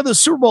can't go to the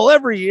Super Bowl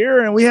every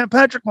year, and we have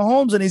Patrick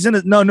Mahomes, and he's in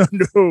it. No.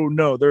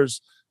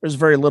 There's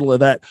very little of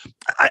that.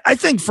 I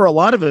think for a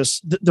lot of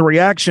us, the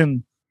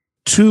reaction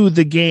to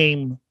the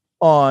game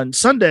on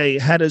Sunday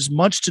had as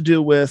much to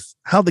do with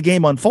how the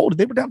game unfolded.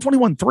 They were down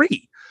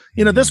 21-3.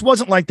 This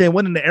wasn't like they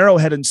went into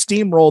Arrowhead and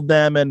steamrolled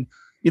them, and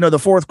the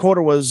fourth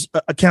quarter was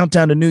a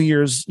countdown to New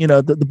Year's.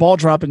 The ball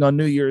dropping on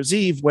New Year's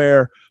Eve,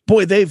 where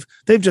they've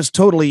just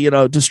totally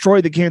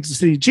destroyed the Kansas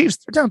City Chiefs.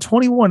 They're down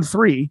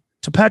 21-3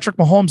 to Patrick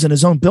Mahomes in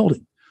his own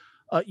building.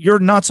 You're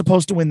not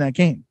supposed to win that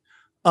game.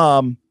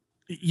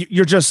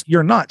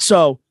 You're not.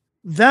 So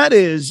that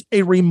is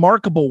a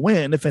remarkable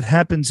win if it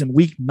happens in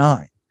week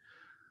 9.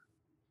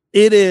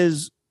 It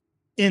is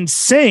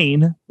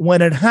insane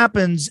when it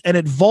happens and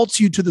it vaults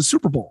you to the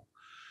Super Bowl.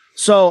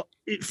 So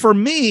for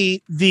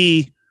me,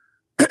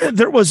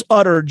 there was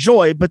utter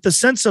joy, but the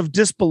sense of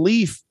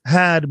disbelief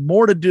had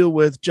more to do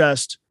with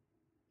just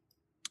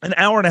an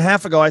hour and a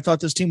half ago, I thought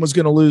this team was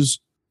going to lose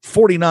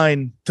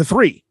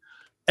 49-3.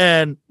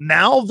 And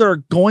now they're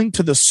going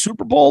to the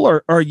Super Bowl?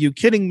 Or are you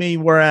kidding me?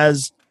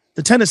 Whereas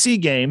the Tennessee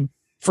game,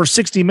 for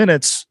 60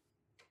 minutes,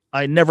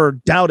 I never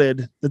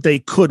doubted that they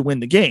could win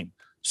the game.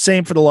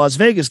 Same for the Las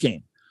Vegas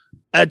game.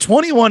 At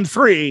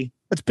 21-3,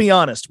 let's be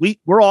honest.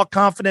 We're all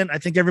confident. I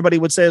think everybody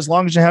would say as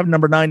long as you have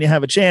number 9, you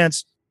have a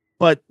chance.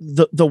 But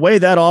the way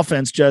that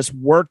offense just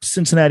worked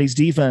Cincinnati's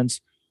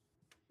defense,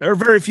 there are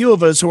very few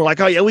of us who are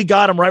like, oh, yeah, we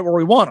got them right where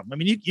we want them. I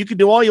mean, you could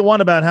do all you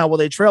want about how, well,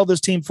 they trailed this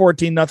team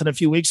 14-0 a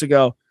few weeks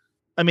ago.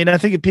 I mean, I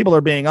think if people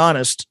are being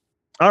honest,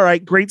 all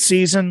right, great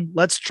season.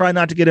 Let's try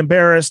not to get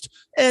embarrassed.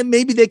 And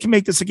maybe they can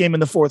make this a game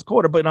in the fourth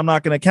quarter, but I'm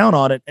not going to count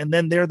on it. And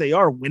then there they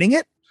are winning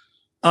it.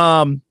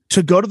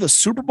 To go to the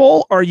Super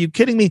Bowl? Are you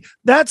kidding me?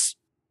 That's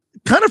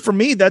kind of, for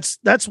me, that's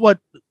what,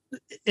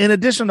 in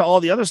addition to all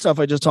the other stuff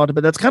I just talked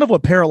about, that's kind of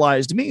what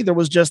paralyzed me. There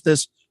was just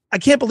this, I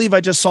can't believe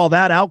I just saw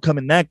that outcome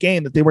in that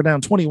game, that they were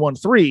down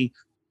 21-3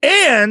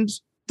 and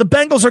the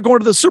Bengals are going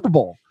to the Super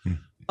Bowl.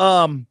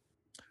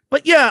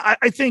 But yeah,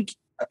 I think,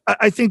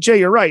 Jay,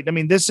 you're right. I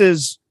mean, this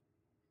is,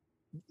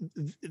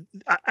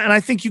 and I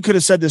think you could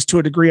have said this to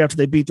a degree after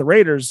they beat the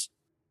Raiders.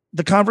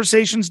 The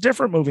conversation's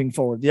different moving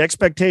forward. The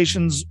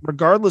expectations,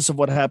 regardless of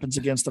what happens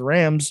against the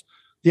Rams,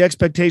 the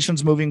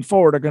expectations moving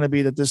forward are going to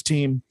be that this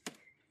team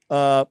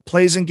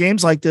plays in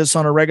games like this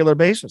on a regular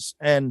basis.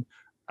 And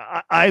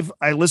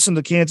I listen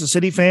to Kansas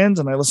City fans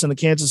and I listen to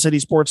Kansas City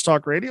sports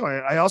talk radio.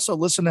 I also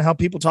listen to how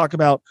people talk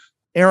about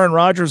Aaron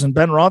Rodgers and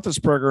Ben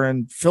Roethlisberger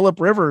and Phillip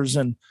Rivers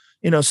and,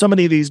 so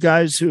many of these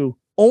guys who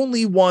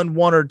only won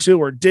 1 or 2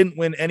 or didn't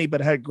win any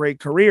but had great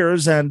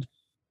careers. And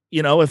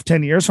if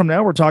 10 years from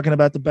now we're talking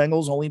about the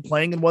Bengals only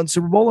playing in 1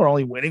 Super Bowl or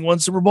only winning 1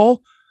 Super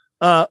Bowl,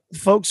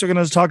 folks are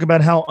going to talk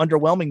about how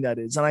underwhelming that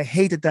is. And I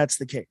hate that that's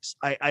the case.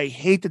 I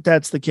hate that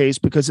that's the case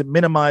because it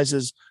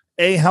minimizes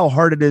A, how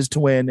hard it is to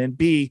win, and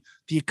B,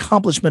 the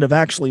accomplishment of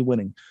actually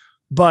winning.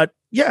 But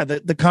yeah,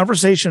 the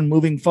conversation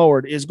moving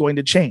forward is going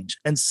to change.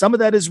 And some of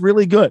that is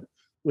really good.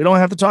 We don't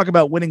have to talk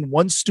about winning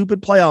 1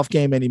 stupid playoff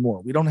game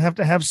anymore. We don't have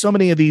to have so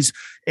many of these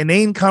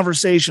inane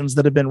conversations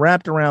that have been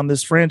wrapped around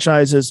this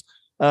franchise's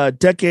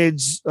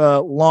decades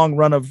long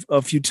run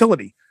of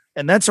futility.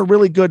 And that's a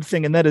really good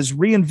thing. And that has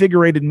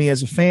reinvigorated me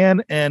as a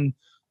fan and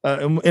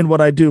in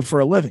what I do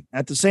for a living.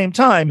 At the same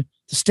time,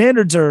 the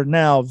standards are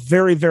now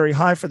very, very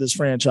high for this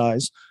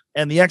franchise.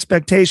 And the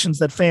expectations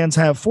that fans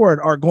have for it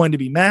are going to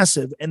be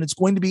massive. And it's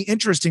going to be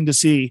interesting to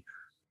see,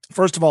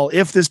 first of all,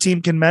 if this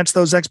team can match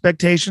those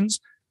expectations.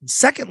 And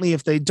secondly,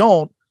 if they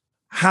don't,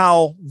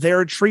 how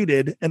they're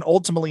treated and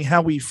ultimately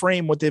how we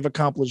frame what they've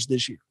accomplished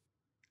this year.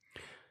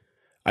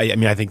 I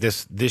mean, I think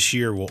this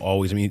year will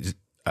always. I mean,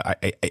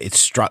 it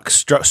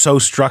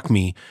struck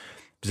me,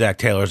 Zach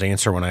Taylor's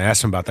answer when I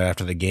asked him about that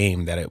after the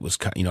game, that it was,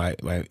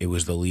 it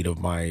was the lead of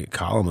my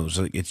column.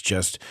 It's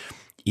just,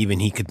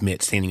 even he could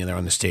admit, standing there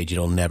on the stage,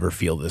 it'll never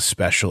feel this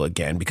special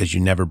again because you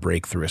never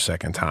break through a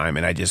second time.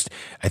 And I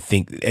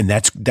think, and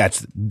that's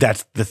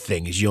the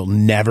thing, is you'll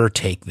never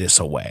take this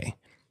away.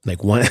 Like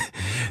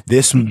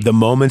the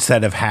moments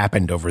that have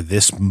happened over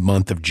this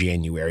month of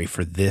January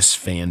for this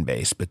fan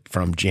base, but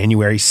from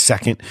January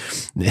 2nd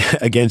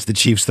against the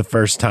Chiefs the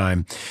first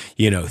time,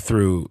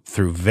 through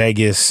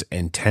Vegas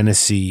and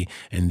Tennessee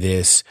and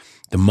the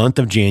month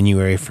of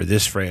January for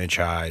this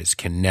franchise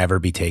can never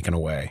be taken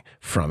away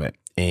from it.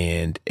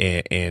 And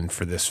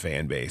for this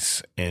fan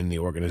base and the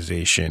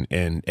organization.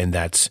 And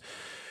that's,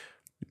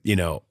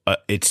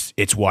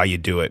 it's why you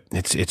do it.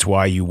 It's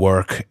why you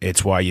work.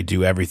 It's why you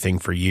do everything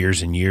for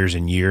years and years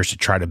and years to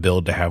try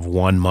to have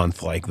 1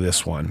 month like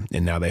this one.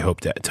 And now they hope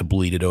to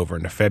bleed it over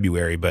into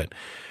February, but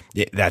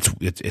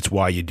it's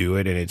why you do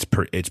it. And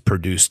it's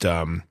produced,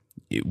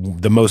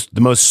 the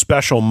most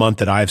special month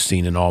that I've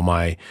seen in all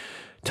my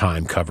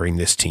time covering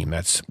this team.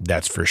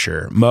 That's for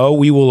sure. Mo,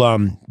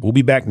 we'll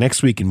be back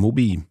next week and we'll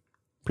be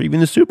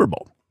previewing the Super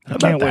Bowl. I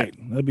can't wait.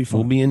 That'd be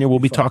fun. We'll be in there. We'll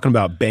be talking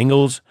about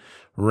Bengals,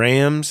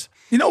 Rams.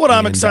 You know what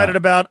I'm excited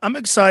about? I'm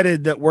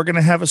excited that we're going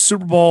to have a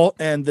Super Bowl,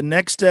 and the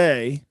next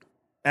day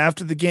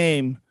after the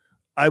game,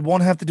 I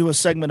won't have to do a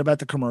segment about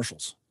the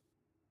commercials.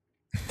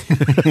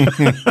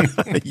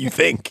 You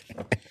think?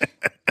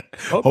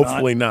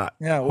 Hopefully not.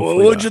 Yeah. Well,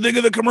 what'd you think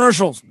of the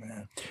commercials?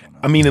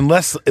 I mean,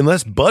 unless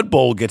Bud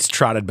Bowl gets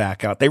trotted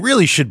back out, they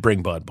really should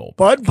bring Bud Bowl.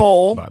 Bud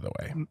Bowl, by the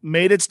way,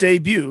 made its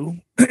debut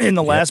in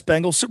the last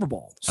Bengals Super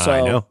Bowl. So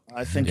I know.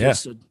 I think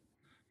it's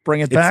bring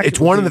it back. It's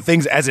one of the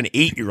things as an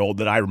 8-year-old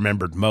that I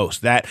remembered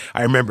most. That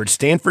I remembered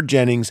Stanford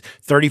Jennings,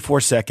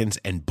 34 seconds,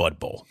 and Bud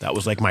Bowl. That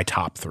was like my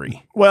top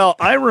 3. Well,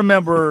 I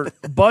remember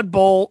Bud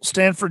Bowl,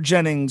 Stanford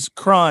Jennings,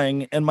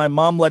 crying, and my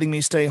mom letting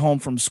me stay home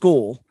from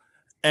school.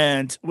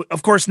 And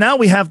of course, now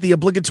we have the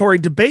obligatory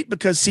debate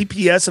because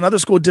CPS and other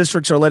school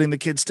districts are letting the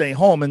kids stay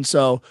home. And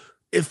so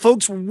if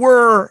folks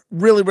were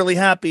really, really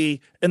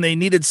happy and they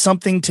needed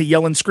something to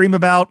yell and scream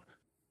about,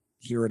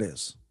 here it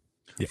is.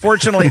 Yeah.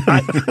 Fortunately,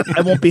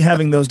 I won't be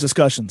having those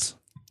discussions.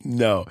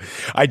 No,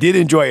 I did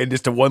enjoy it. And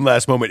just one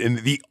last moment. And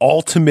the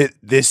ultimate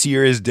this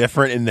year is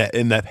different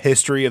in that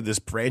history of this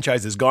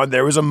franchise is gone.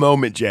 There was a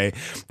moment, Jay,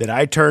 that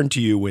I turned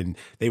to you when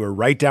they were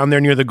right down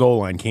there near the goal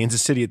line,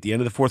 Kansas City at the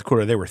end of the fourth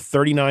quarter. There were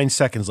 39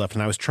 seconds left,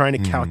 and I was trying to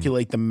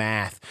calculate the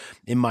math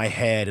in my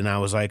head. And I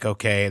was like,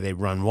 okay, they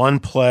run one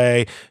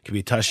play, it could be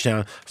a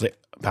touchdown. I was like,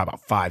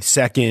 about 5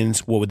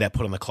 seconds. What would that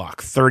put on the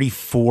clock?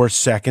 34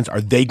 seconds. Are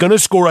they going to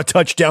score a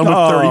touchdown with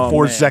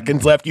 34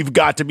 seconds left? You've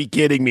got to be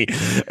kidding me.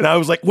 And I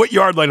was like, what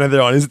yard line are they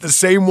on? Is it the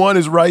same one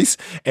as Rice?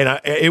 And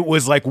it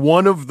was like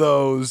one of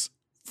those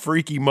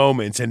freaky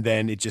moments. And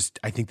then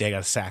I think they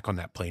got a sack on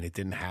that play and it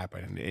didn't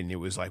happen. And it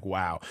was like,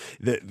 wow.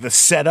 The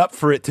setup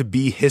for it to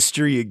be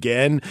history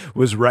again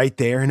was right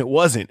there, and it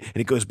wasn't. And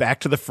it goes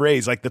back to the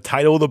phrase, like the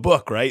title of the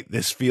book, right?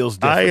 This feels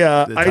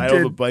different. The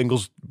title of the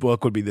Bengals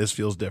book would be This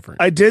Feels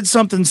Different. I did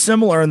something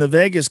similar in the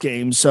Vegas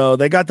game. So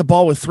they got the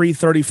ball with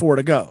 3:34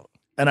 to go.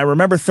 And I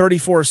remember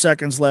 34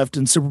 seconds left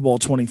in Super Bowl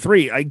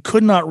 23. I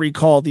could not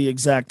recall the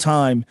exact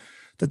time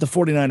that the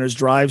 49ers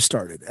drive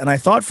started. And I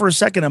thought for a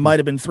second it might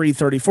have been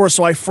 3:34.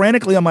 So I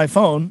frantically on my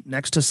phone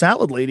next to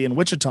Salad Lady in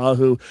Wichita,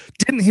 who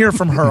didn't hear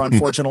from her,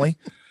 unfortunately.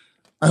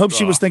 I hope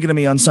she was thinking of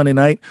me on Sunday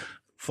night.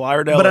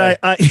 Flyer to LA.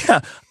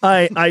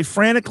 But I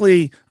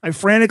frantically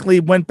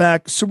went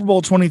back. Super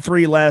Bowl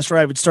 23 last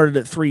drive, it started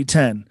at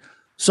 3:10.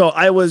 So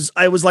I was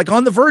like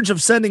on the verge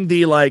of sending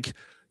the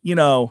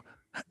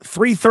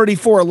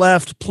 3:34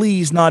 left,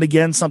 please not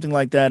again, something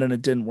like that, and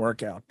it didn't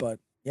work out. But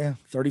yeah,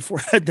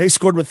 34. They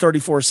scored with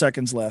 34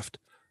 seconds left.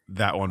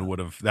 That one would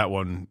have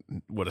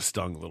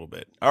stung a little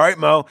bit. All right,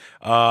 Mo.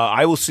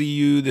 I will see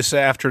you this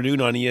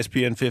afternoon on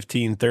ESPN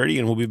 1530,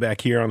 and we'll be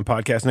back here on the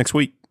podcast next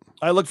week.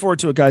 I look forward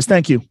to it, guys.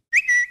 Thank you.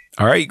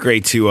 All right,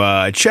 great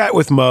to chat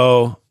with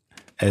Mo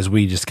as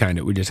we just kind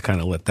of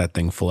let that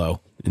thing flow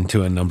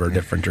into a number of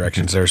different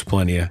directions. There's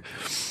plenty of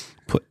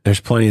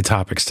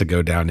topics to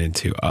go down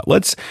into.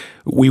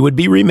 We would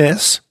be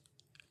remiss,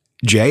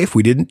 Jay, if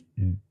we didn't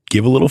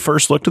give a little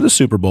first look to the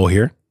Super Bowl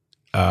here.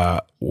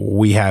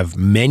 We have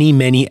many,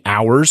 many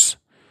hours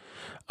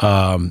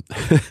of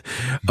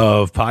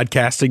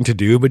podcasting to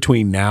do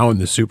between now and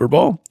the Super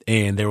Bowl,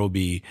 and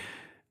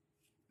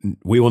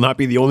we will not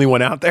be the only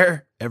one out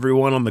there.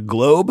 Everyone on the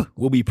globe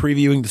will be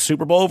previewing the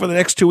Super Bowl over the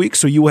next 2 weeks,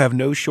 so you will have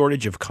no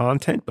shortage of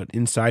content. But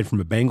inside from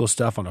the Bengals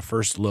stuff on a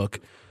first look,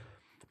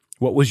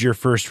 what was your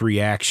first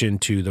reaction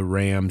to the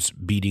Rams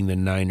beating the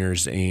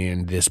Niners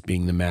and this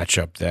being the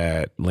matchup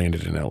that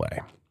landed in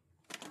LA?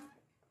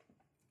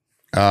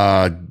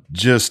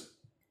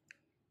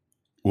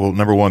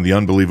 Number one, the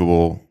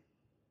unbelievable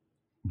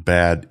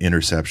bad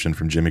interception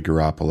from Jimmy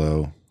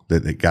Garoppolo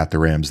that got the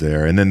Rams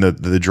there. And then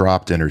the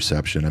dropped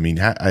interception. I mean,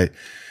 it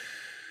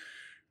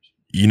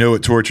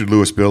tortured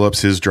Lewis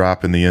Billups, his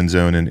drop in the end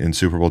zone in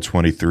Super Bowl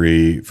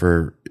 23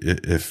 for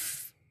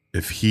if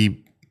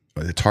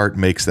Tart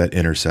makes that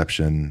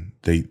interception,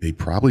 it's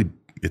probably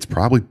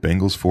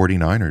Bengals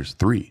 49ers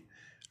 3.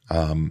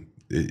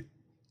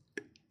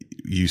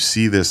 You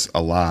see this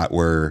a lot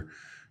where,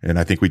 and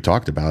I think we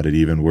talked about it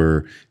even,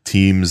 where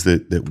teams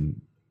that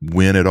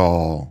win it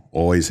all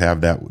always have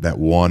that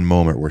one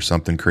moment where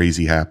something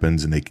crazy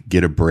happens and they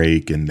get a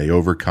break and they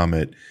overcome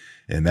it.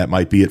 And that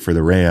might be it for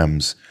the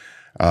Rams.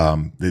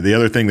 The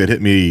other thing that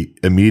hit me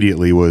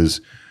immediately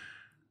was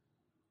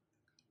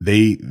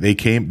the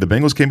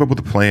Bengals came up with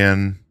a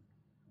plan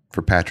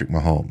for Patrick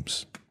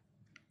Mahomes.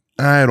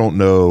 I don't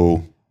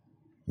know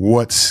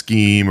what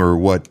scheme or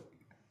what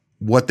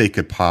they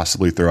could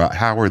possibly throw out.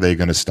 How are they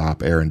going to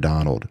stop Aaron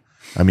Donald?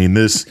 I mean,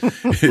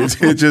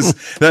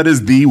 that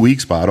is the weak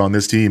spot on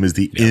this team is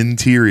the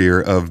interior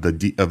of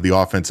the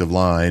offensive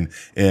line,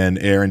 and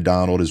Aaron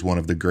Donald is one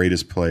of the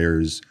greatest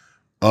players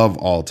of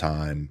all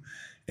time,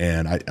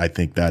 and I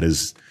think that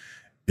is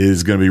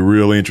going to be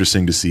really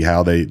interesting to see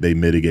how they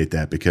mitigate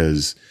that,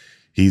 because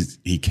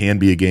he can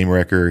be a game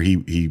wrecker.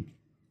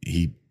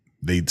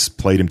 They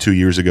played him 2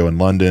 years ago in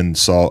London,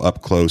 saw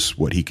up close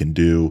what he can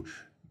do.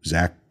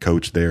 Zach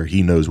coached there.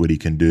 He knows what he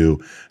can do.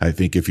 I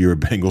think if you're a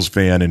Bengals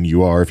fan, and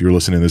if you're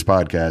listening to this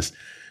podcast,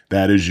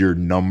 that is your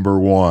number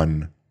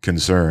one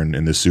concern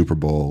in the Super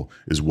Bowl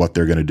is what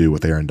they're going to do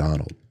with Aaron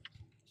Donald.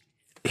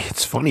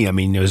 It's funny. I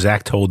mean,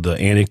 Zach told the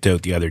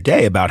anecdote the other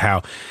day about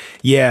how,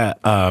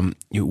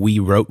 we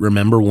wrote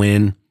 "Remember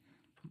When"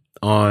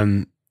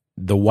 on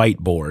the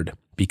whiteboard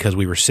because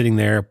we were sitting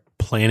there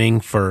planning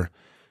for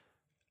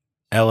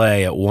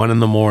LA at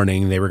 1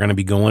 a.m. They were going to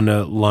be going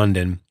to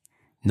London,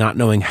 not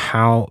knowing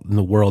how in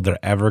the world they're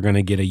ever going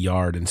to get a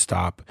yard and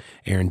stop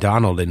Aaron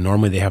Donald. And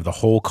normally they have the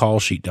whole call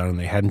sheet done, and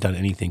they hadn't done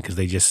anything because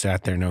they just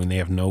sat there knowing they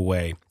have no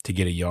way to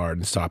get a yard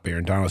and stop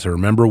Aaron Donald. So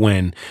remember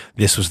when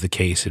this was the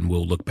case, and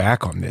we'll look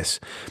back on this.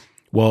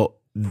 Well,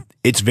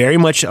 it's very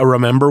much a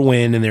remember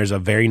when, and there's a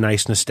very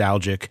nice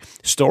nostalgic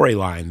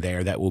storyline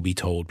there that will be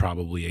told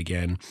probably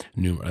again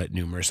at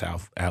numerous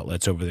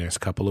outlets over the next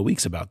couple of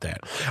weeks about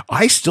that.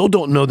 I still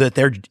don't know that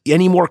they're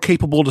any more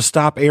capable to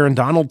stop Aaron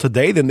Donald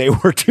today than they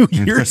were 2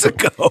 years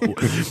ago.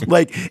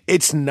 Like,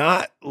 it's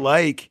not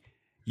like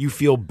you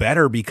feel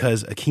better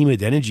because Akeem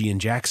Adeniji and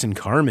Jackson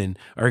Carman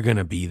are going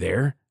to be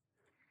there.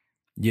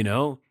 You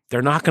know,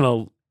 they're not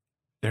going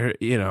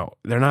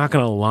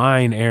to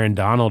line Aaron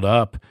Donald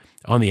up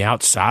on the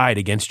outside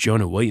against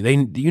Jonah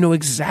Williams. You know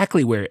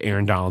exactly where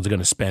Aaron Donald's going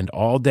to spend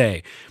all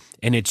day.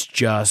 And it's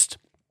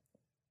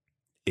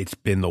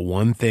been the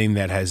one thing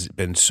that has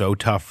been so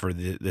tough for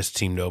this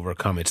team to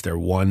overcome. It's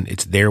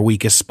their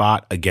weakest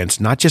spot against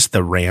not just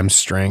the Rams'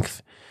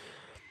 strength,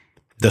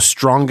 the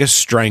strongest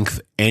strength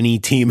any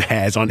team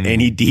has on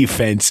any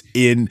defense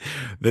in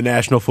the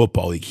National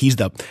Football League. He's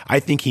the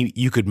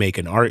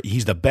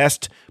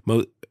best,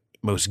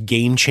 most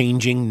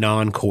game-changing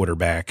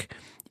non-quarterback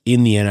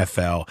in the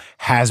NFL,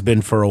 has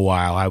been for a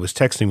while. I was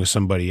texting with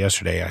somebody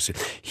yesterday. I said,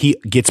 he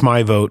gets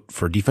my vote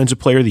for Defensive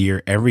Player of the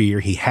Year every year.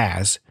 He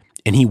has,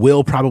 and he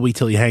will probably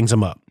till he hangs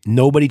them up.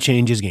 Nobody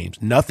changes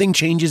games. Nothing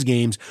changes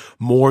games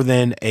more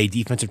than a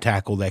defensive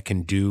tackle that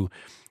can do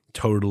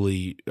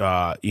totally,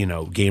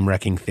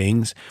 game-wrecking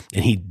things,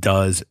 and he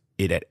does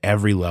it at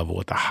every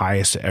level, at the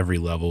highest of every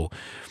level.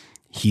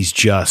 He's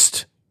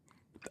just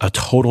a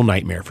total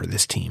nightmare for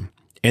this team.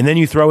 And then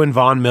you throw in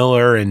Von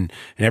Miller and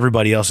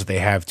everybody else that they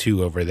have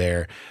too over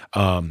there.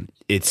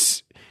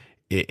 It's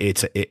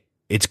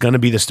going to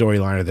be the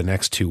storyline of the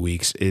next 2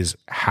 weeks is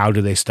how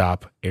do they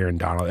stop Aaron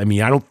Donald? I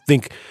mean, I don't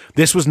think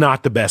this was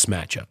not the best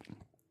matchup.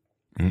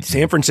 Mm-hmm.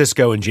 San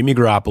Francisco and Jimmy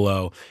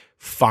Garoppolo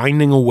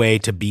finding a way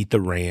to beat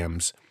the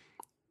Rams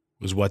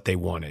was what they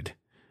wanted.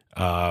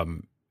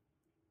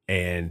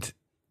 And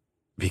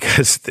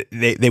because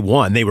they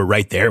won, they were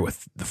right there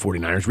with the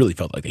 49ers, really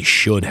felt like they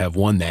should have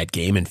won that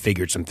game and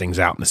figured some things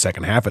out in the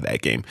second half of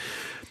that game.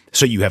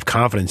 So you have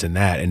confidence in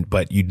that,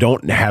 but you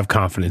don't have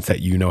confidence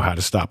that you know how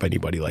to stop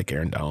anybody like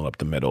Aaron Donald up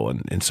the middle.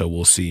 And so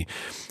we'll see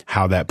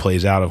how that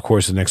plays out, of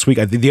course, the next week.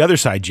 I think the other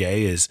side,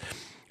 Jay, is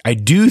I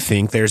do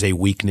think there's a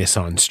weakness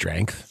on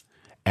strength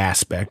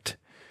aspect,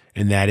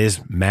 and that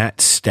is Matt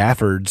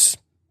Stafford's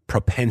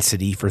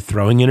propensity for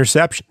throwing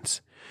interceptions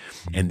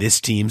and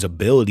this team's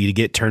ability to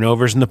get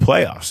turnovers in the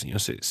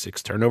playoffs.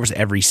 6 turnovers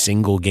every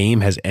single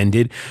game has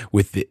ended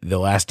with the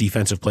last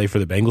defensive play for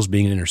the Bengals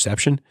being an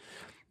interception.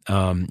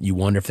 You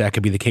wonder if that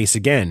could be the case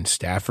again.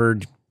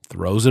 Stafford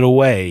throws it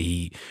away.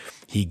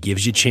 He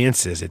gives you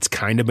chances. It's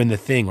kind of been the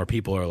thing where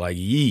people are like,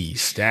 yee,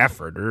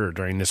 Stafford,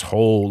 during this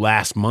whole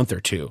last month or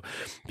two.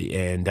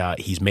 And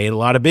he's made a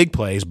lot of big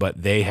plays,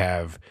 but they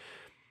have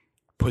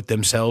put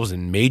themselves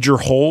in major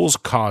holes,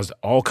 caused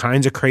all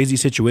kinds of crazy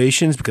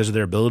situations because of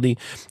their ability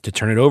to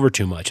turn it over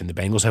too much. And the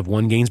Bengals have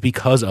won games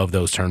because of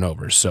those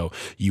turnovers. So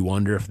you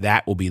wonder if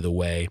that will be the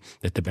way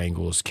that the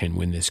Bengals can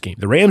win this game.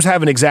 The Rams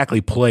haven't exactly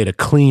played a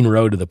clean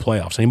road to the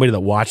playoffs. Anybody that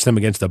watched them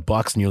against the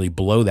Bucs nearly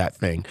blow that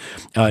thing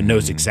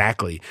knows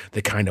exactly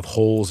the kind of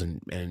holes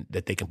and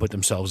that they can put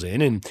themselves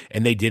in.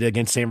 And they did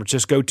against San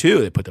Francisco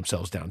too. They put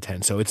themselves down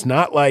 10. So it's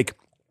not like,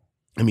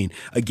 I mean,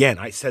 again,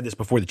 I said this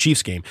before the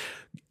Chiefs game,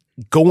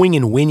 going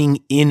and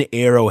winning in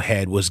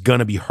Arrowhead was going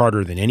to be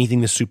harder than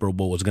anything the Super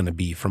Bowl was going to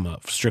be from a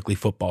strictly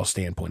football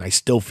standpoint. I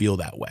still feel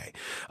that way.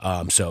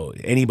 So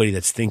anybody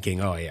that's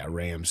thinking, oh yeah,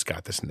 Rams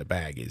got this in the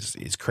bag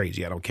is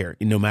crazy. I don't care,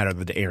 no matter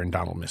the Aaron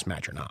Donald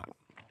mismatch or not.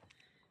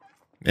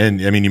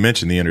 And I mean, you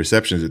mentioned the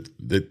interceptions.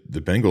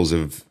 The Bengals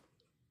have.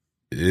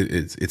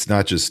 It's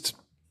not just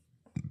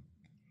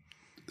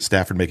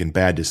Stafford making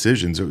bad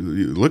decisions.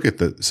 Look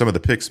at some of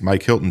the picks.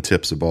 Mike Hilton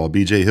tips a ball.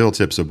 B.J. Hill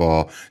tips a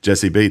ball.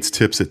 Jesse Bates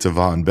tips it to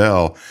Von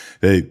Bell.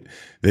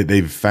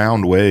 They've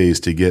found ways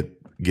to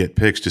get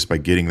picks just by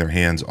getting their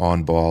hands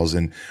on balls.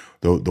 And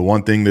the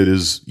one thing that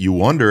is you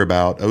wonder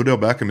about, Odell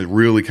Beckham, it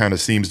really kind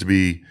of seems to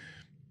be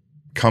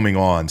coming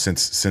on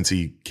since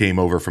he came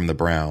over from the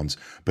Browns.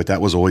 But that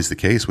was always the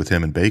case with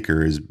him and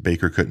Baker, is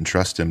Baker couldn't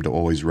trust him to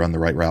always run the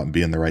right route and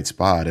be in the right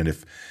spot. And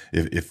if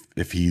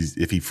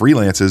he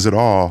freelances at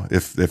all,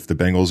 if the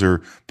Bengals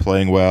are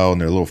playing well and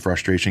their little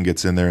frustration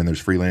gets in there and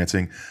there's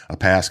freelancing, a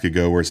pass could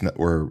go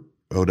where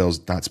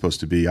Odell's not supposed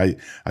to be.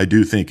 I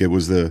do think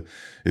it's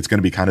going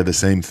to be kind of the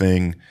same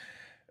thing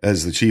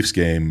as the Chiefs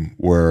game,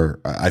 where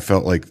I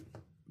felt like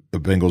the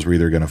Bengals were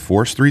either going to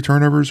force 3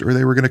 turnovers or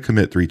they were going to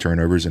commit 3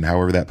 turnovers, and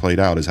however that played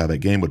out is how that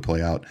game would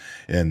play out.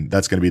 And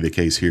that's going to be the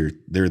case here.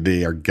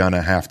 They are going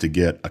to have to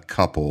get a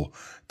couple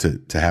to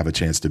have a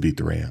chance to beat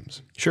the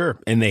Rams. Sure,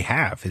 and they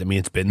have. I mean,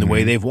 it's been the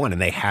way they've won,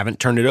 and they haven't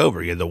turned it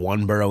over. The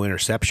one Burrow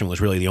interception was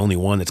really the only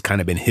one that's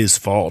kind of been his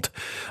fault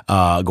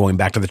going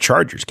back to the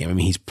Chargers game. I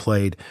mean, he's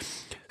played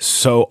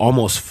so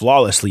almost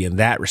flawlessly in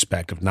that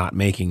respect of not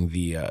making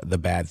the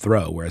bad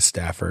throw, whereas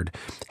Stafford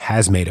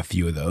has made a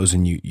few of those,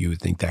 and you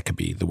would think that could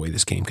be the way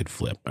this game could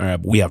flip.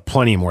 We have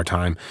plenty more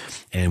time,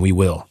 and we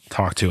will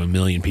talk to a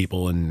million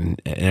people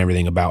and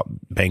everything about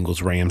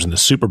Bengals Rams in the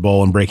Super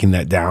Bowl and breaking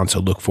that down.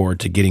 So look forward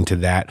to getting to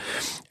that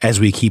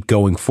as we keep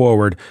going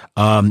forward.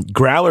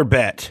 Growler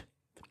bet.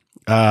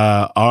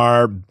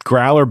 Our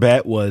Growler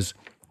bet was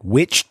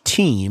which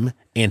team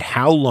and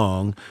how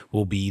long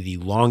will be the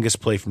longest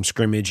play from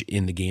scrimmage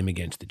in the game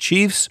against the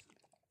Chiefs.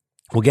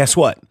 Well, guess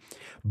what?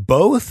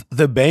 Both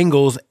the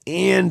Bengals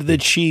and the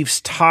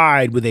Chiefs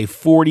tied with a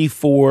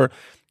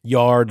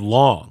 44-yard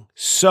long.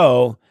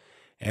 So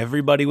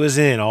everybody was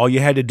in. All you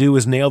had to do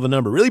was nail the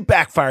number. Really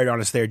backfired on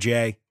us there,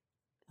 Jay.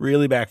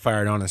 really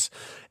backfired on us.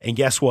 And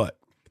guess what?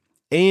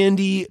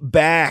 Andy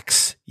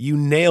Bax, you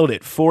nailed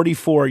it.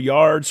 44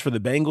 yards for the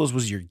Bengals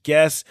was your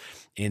guess.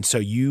 And so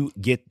you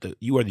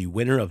are the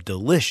winner of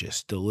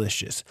delicious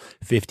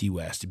 50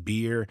 West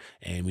beer,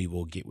 and we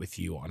will get with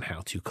you on how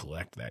to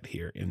collect that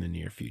here in the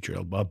near future.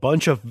 A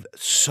bunch of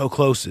so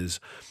closes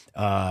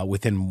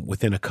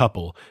within a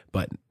couple,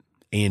 but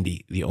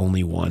Andy, the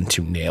only one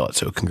to nail it.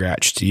 So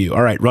congrats to you.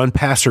 All right, run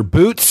passer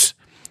boots.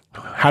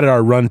 How did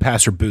our run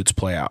passer boots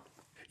play out?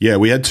 Yeah,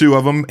 we had 2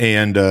 of them,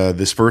 and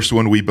this first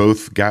one we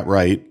both got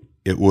right.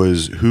 It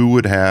was who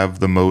would have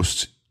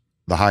the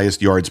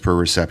highest yards per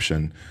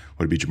reception.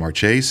 Would it be Jamar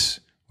Chase?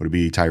 Would it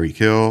be Tyreek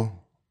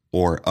Hill?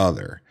 Or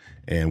other?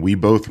 And we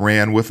both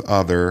ran with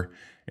other,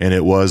 and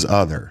it was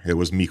other. It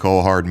was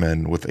Mecole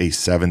Hardman with a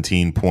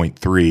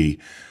 17.3,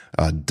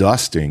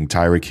 dusting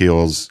Tyreek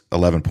Hill's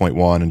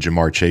 11.1 and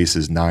Jamar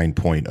Chase's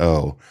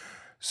 9.0.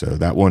 So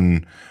that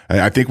one,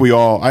 I think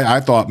I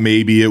thought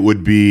maybe it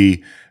would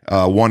be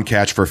one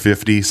catch for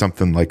 50,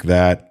 something like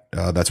that.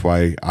 That's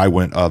why I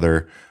went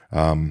other.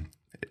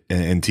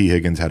 And T.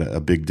 Higgins had a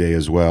big day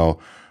as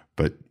well.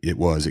 But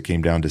it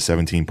came down to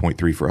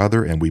 17.3 for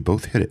other, and we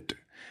both hit it.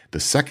 The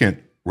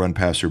second run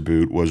passer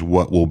boot was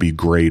what will be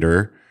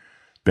greater,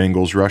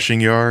 Bengals rushing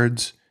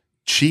yards,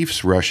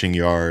 Chiefs rushing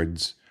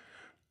yards,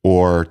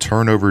 or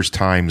turnovers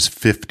times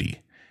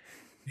 50.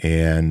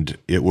 And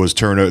it was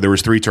there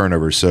was 3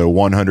 turnovers. So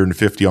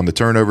 150 on the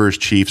turnovers,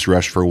 Chiefs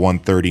rushed for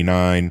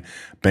 139,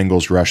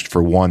 Bengals rushed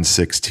for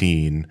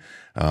 116.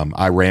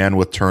 I ran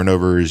with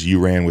turnovers, you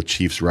ran with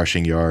Chiefs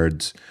rushing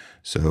yards.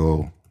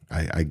 So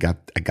I got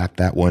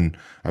that one.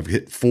 I've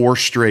hit 4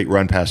 straight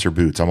run passer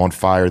boots. I'm on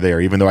fire there,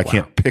 even though I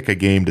can't pick a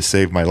game to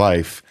save my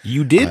life.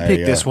 You did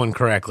pick this one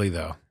correctly,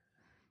 though.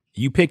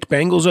 You picked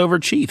Bengals over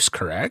Chiefs,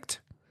 correct?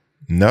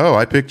 No,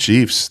 I picked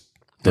Chiefs.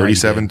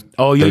 37.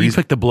 Oh, yeah, you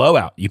picked the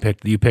blowout. You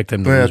picked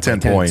them to lose 10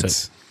 by 10 points.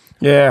 So,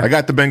 yeah. I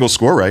got the Bengals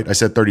score right. I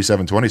said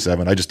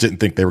 37-27. I just didn't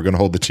think they were going to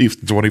hold the Chiefs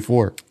to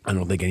 24. I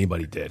don't think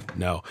anybody did.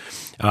 No.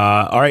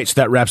 All right, so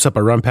that wraps up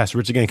our run pass.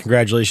 Rich, again,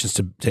 congratulations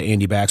to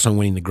Andy Bax on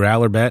winning the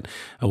Growler bet.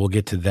 We'll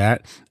get to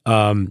that.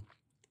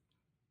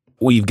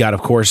 We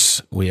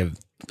have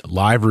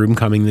Live Room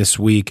coming this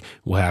week.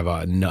 We'll have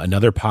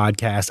another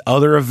podcast.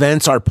 Other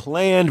events are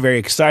planned. Very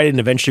excited. And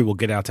eventually we'll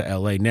get out to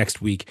LA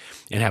next week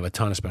and have a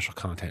ton of special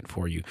content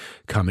for you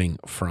coming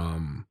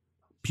from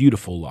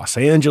beautiful Los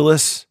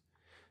Angeles.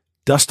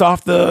 Dust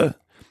off the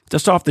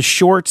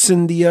shorts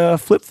and the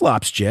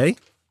flip-flops, Jay.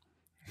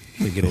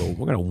 We're going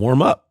to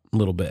warm up a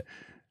little bit.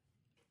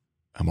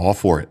 I'm all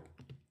for it.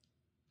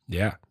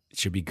 Yeah. It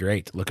should be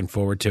great. Looking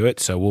forward to it.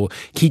 So we'll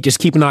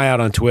keep an eye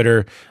out on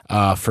Twitter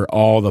for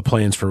all the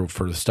plans for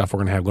the stuff we're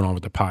going to have going on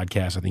with the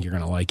podcast. I think you're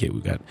going to like it.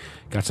 We've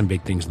got some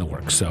big things in the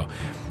works. So, all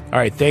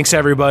right. Thanks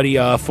everybody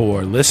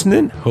for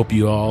listening. Hope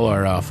you all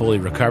are fully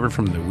recovered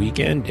from the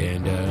weekend,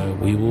 and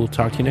we will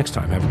talk to you next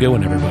time. Have a good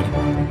one,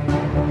 everybody.